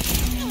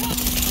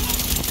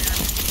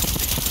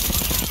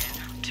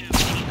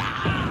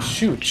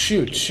 Shoot,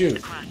 shoot, shoot.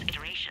 Across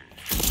iterations.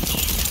 We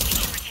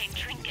can retain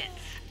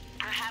trinkets.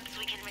 Perhaps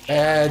we can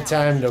retain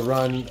Time to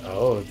run.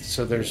 Oh,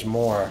 so there's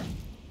more.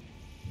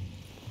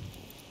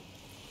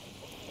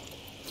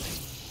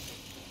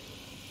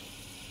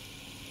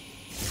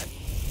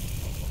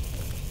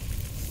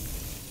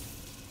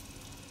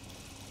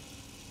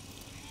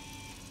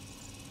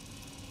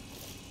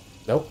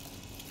 Nope.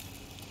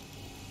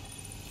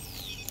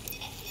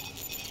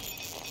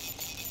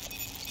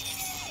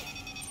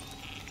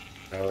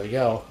 There we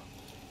go.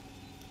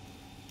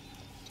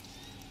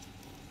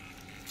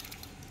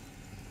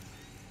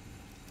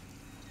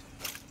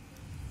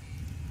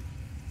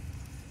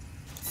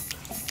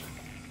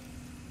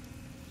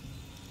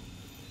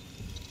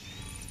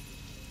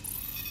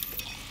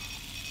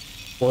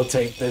 We'll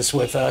take this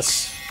with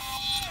us.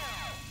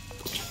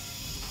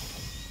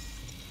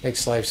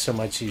 Makes life so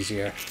much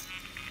easier.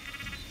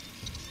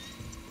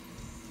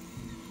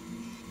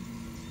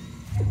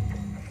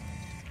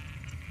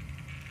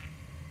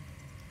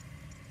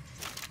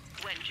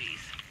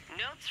 Wengies.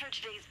 Notes for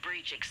today's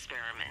breach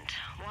experiment.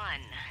 1.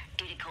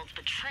 Due to Colt's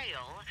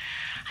betrayal,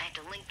 I had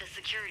to link the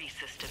security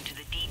system to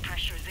the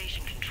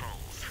depressurization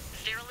controls.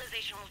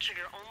 Sterilization will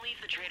trigger only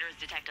if the traitor is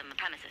detected on the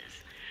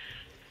premises.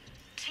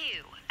 2.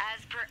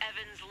 As per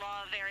Evans'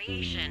 law of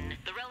variation,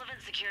 the relevant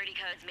security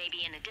codes may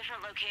be in a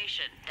different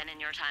location than in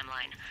your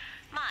timeline.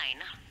 Mine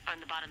are in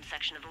the bottom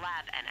section of the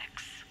lab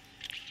annex.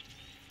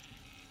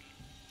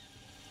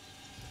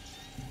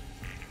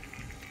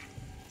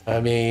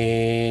 I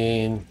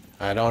mean,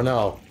 I don't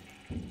know.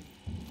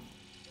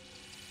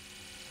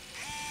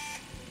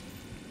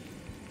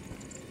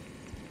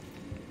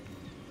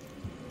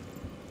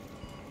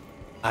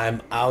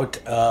 I'm out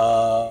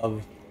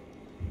of...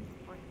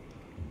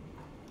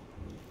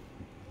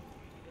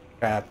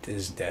 Trapped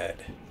is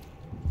dead.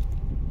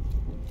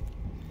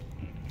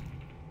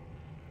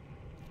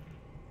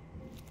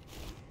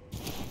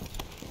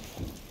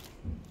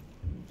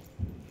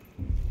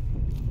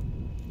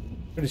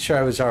 Pretty sure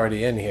I was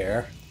already in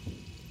here.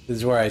 This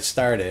is where I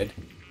started.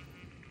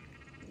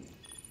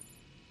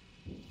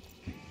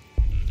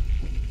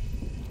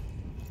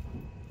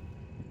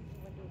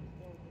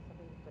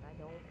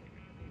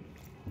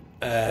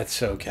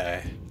 That's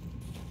okay.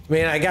 I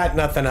mean, I got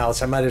nothing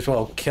else. I might as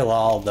well kill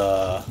all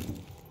the...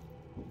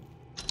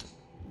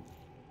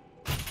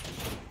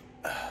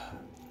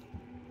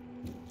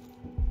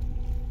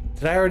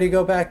 Did I already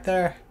go back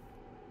there?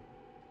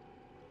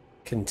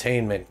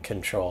 Containment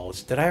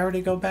controls. Did I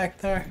already go back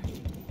there?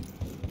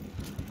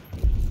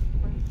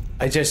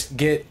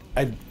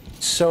 I'm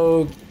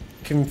so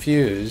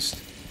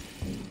confused.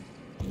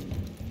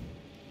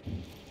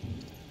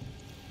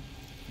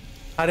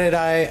 How did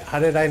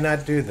I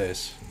not do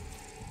this?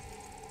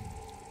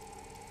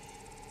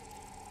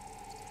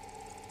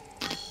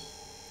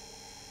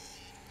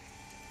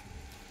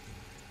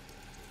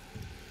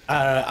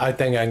 I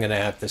think I'm gonna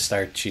have to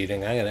start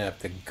cheating. I'm gonna have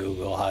to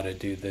Google how to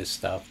do this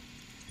stuff.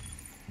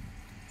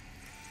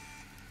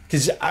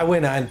 Because I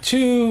went on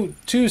two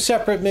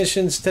separate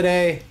missions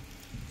today.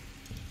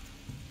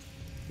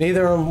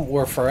 Neither of them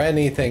were for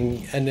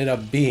anything, ended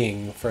up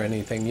being for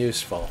anything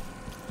useful.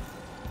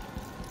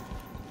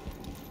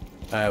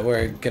 Alright,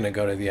 we're gonna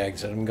go to the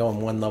exit. I'm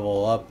going one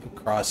level up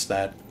across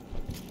that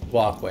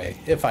walkway,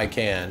 if I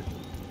can.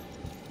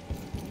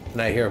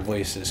 And I hear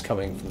voices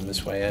coming from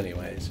this way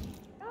anyways.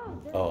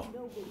 Oh.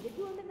 No way to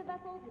do him in the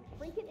vessel. His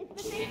trinket is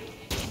missing.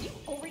 You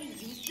already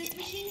used this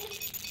machine?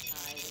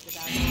 I was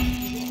about to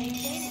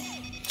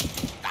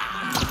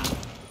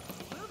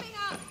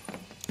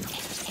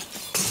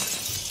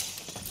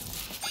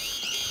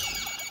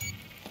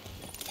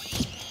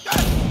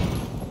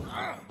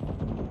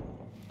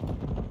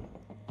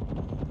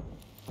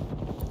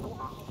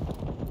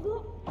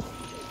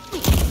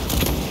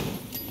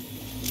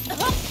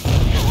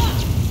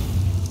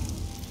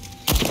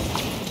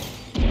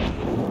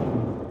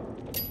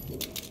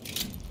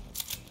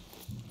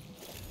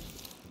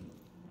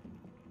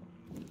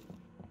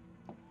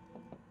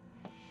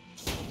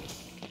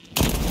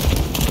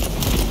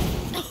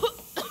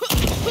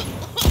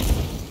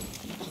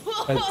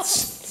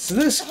So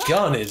this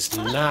gun is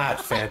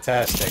not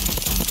fantastic.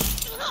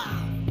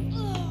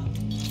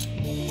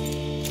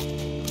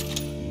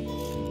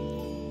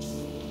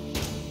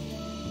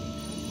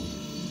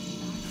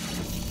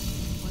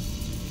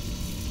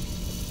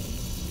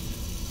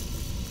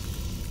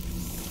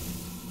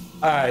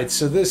 Alright,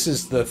 so this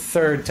is the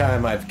third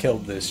time I've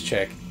killed this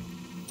chick.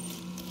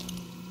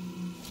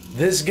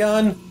 This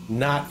gun,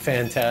 not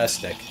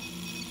fantastic.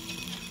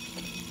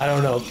 I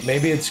don't know,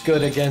 maybe it's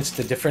good against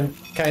a different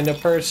kind of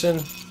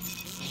person.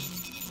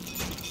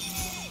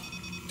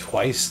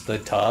 Twice the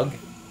tug.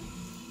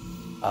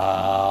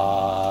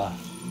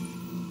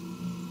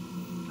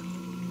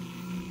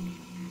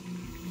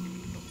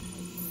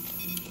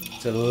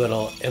 It's a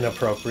little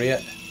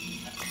inappropriate.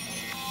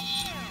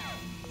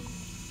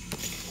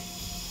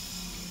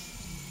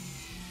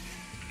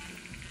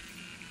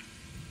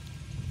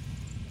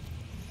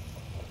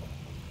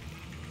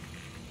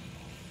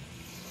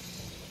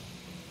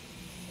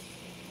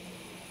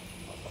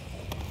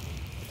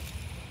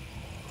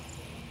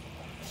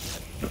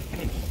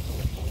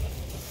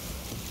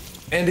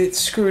 And it's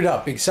screwed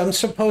up because I'm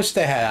supposed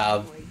to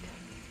have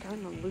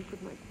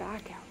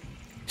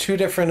two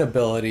different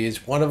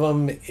abilities. One of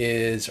them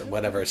is, or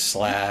whatever,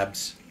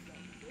 slabs.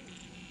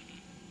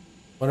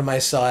 One of my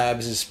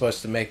slabs is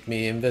supposed to make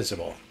me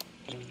invisible.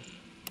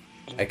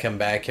 I come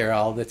back here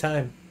all the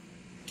time.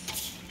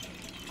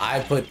 I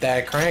put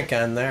that crank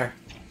on there.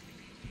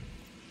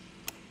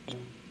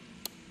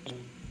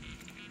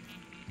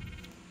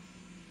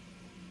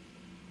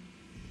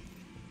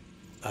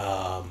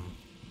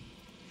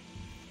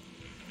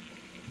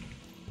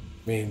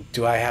 I mean,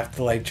 do I have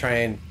to like try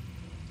and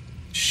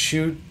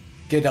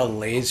get a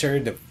laser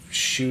to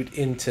shoot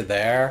into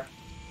there?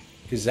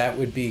 Because that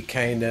would be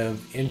kind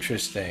of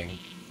interesting.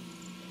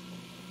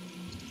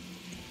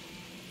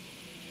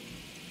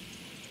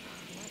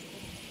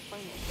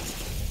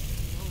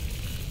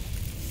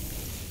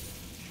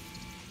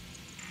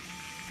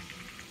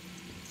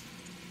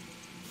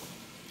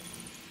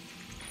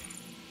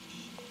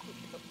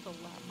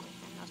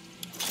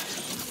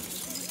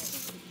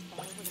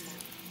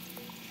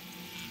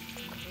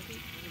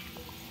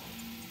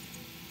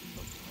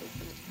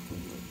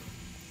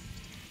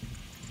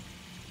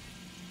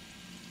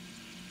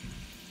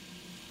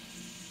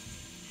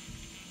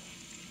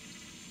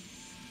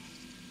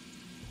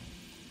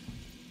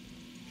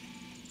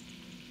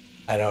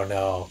 I don't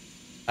know.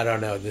 I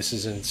don't know. This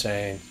is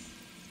insane.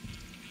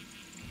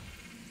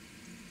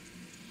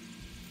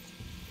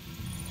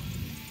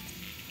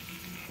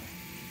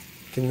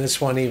 Can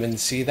this one even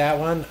see that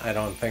one? I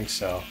don't think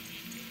so.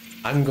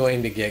 I'm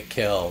going to get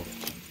killed.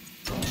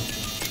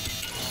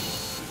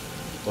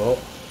 Whoa.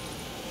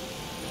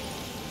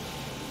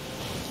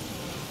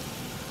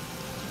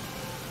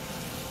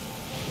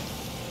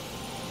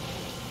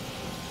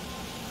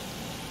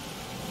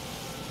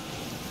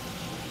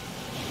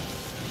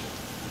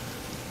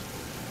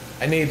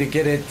 I need to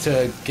get it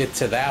to get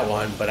to that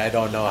one, but I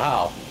don't know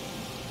how.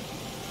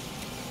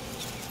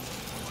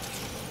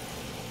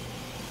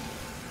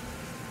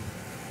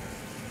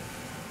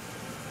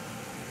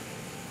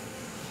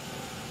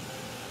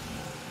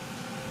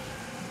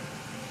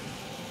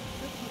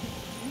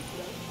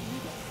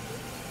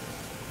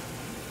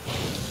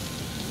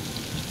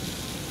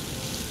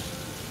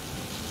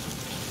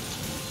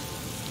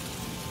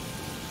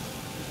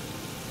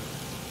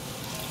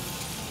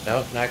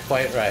 Nope, not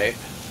quite right.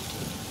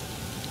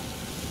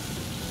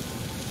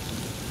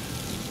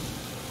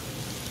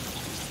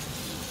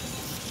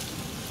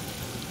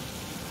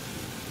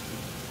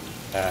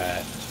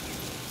 Alright.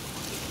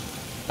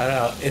 I don't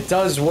know, it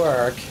does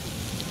work.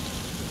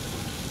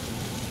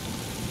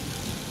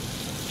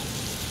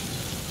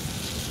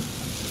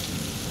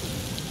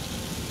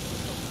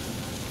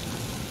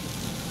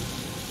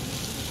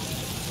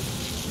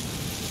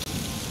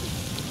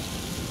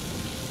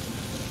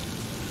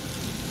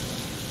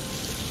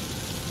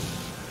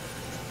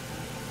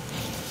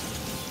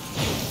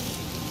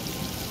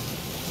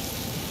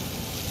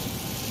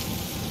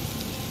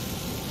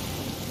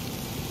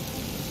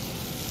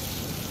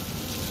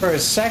 For a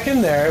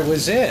second there, it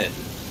was in.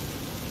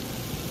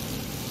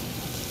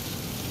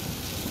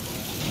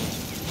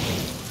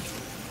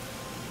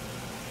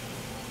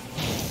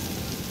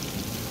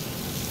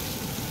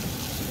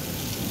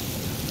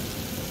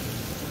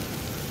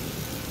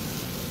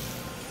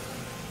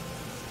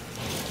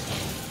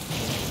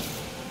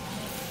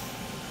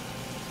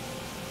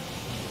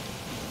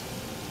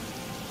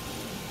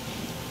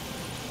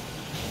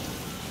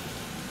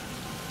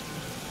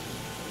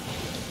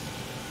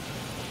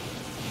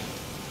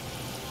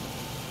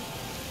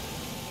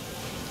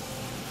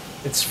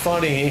 It's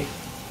funny.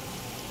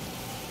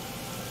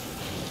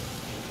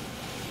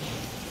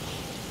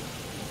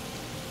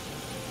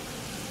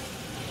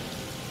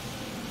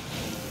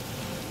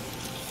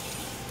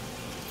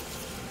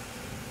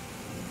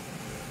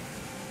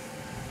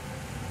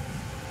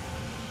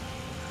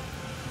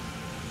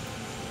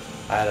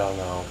 I don't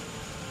know.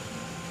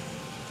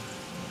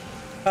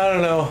 I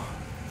don't know.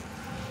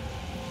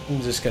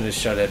 I'm just gonna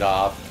shut it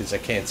off because I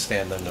can't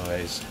stand the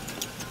noise.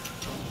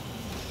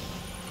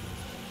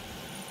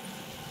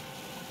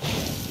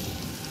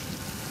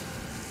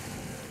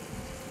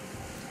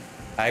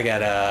 I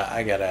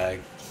gotta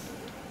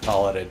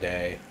call it a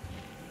day.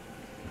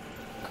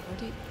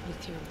 Guard it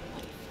with your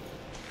life.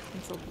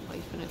 It's a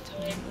life and a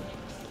time.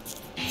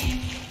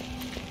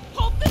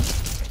 Hold this!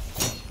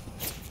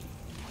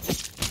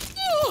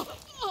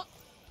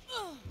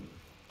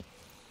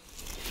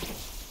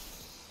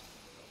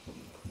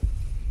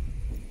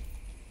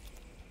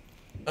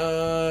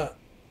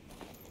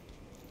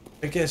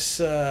 I guess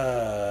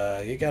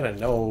you gotta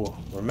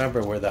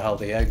remember where the hell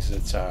the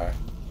exits are.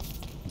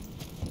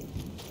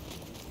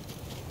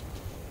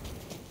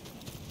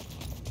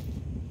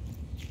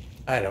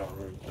 I don't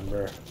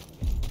remember.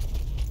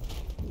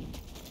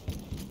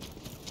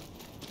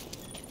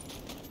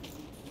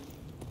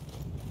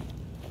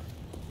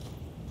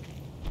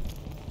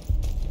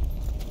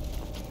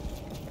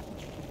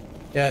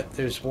 Yeah,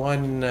 there's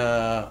one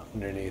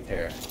underneath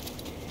here.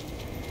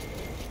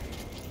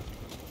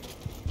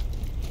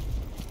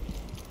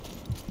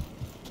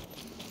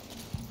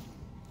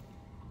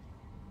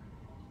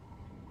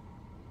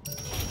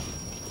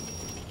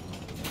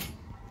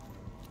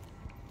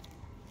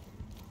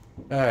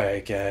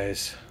 Alright,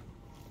 guys.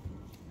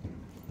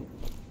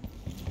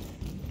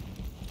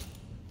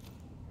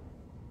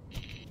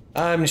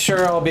 I'm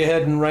sure I'll be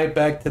heading right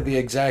back to the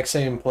exact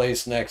same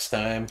place next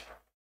time.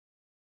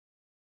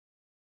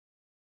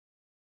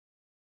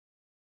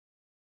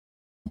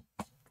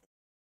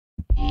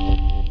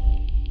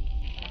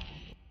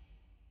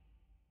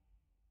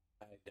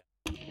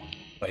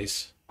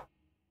 Place.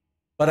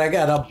 But I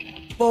got a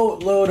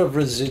boatload of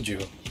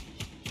residuum.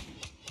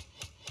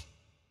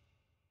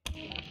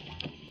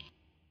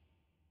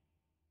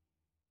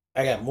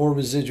 I got more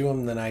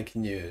residuum than I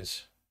can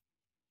use.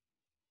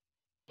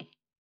 I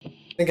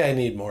think I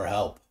need more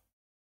help.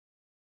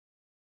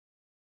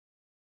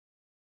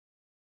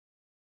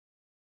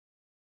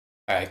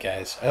 Alright,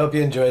 guys. I hope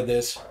you enjoyed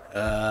this.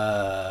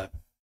 Have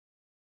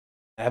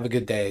a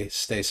good day.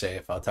 Stay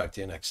safe. I'll talk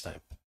to you next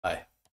time. Bye.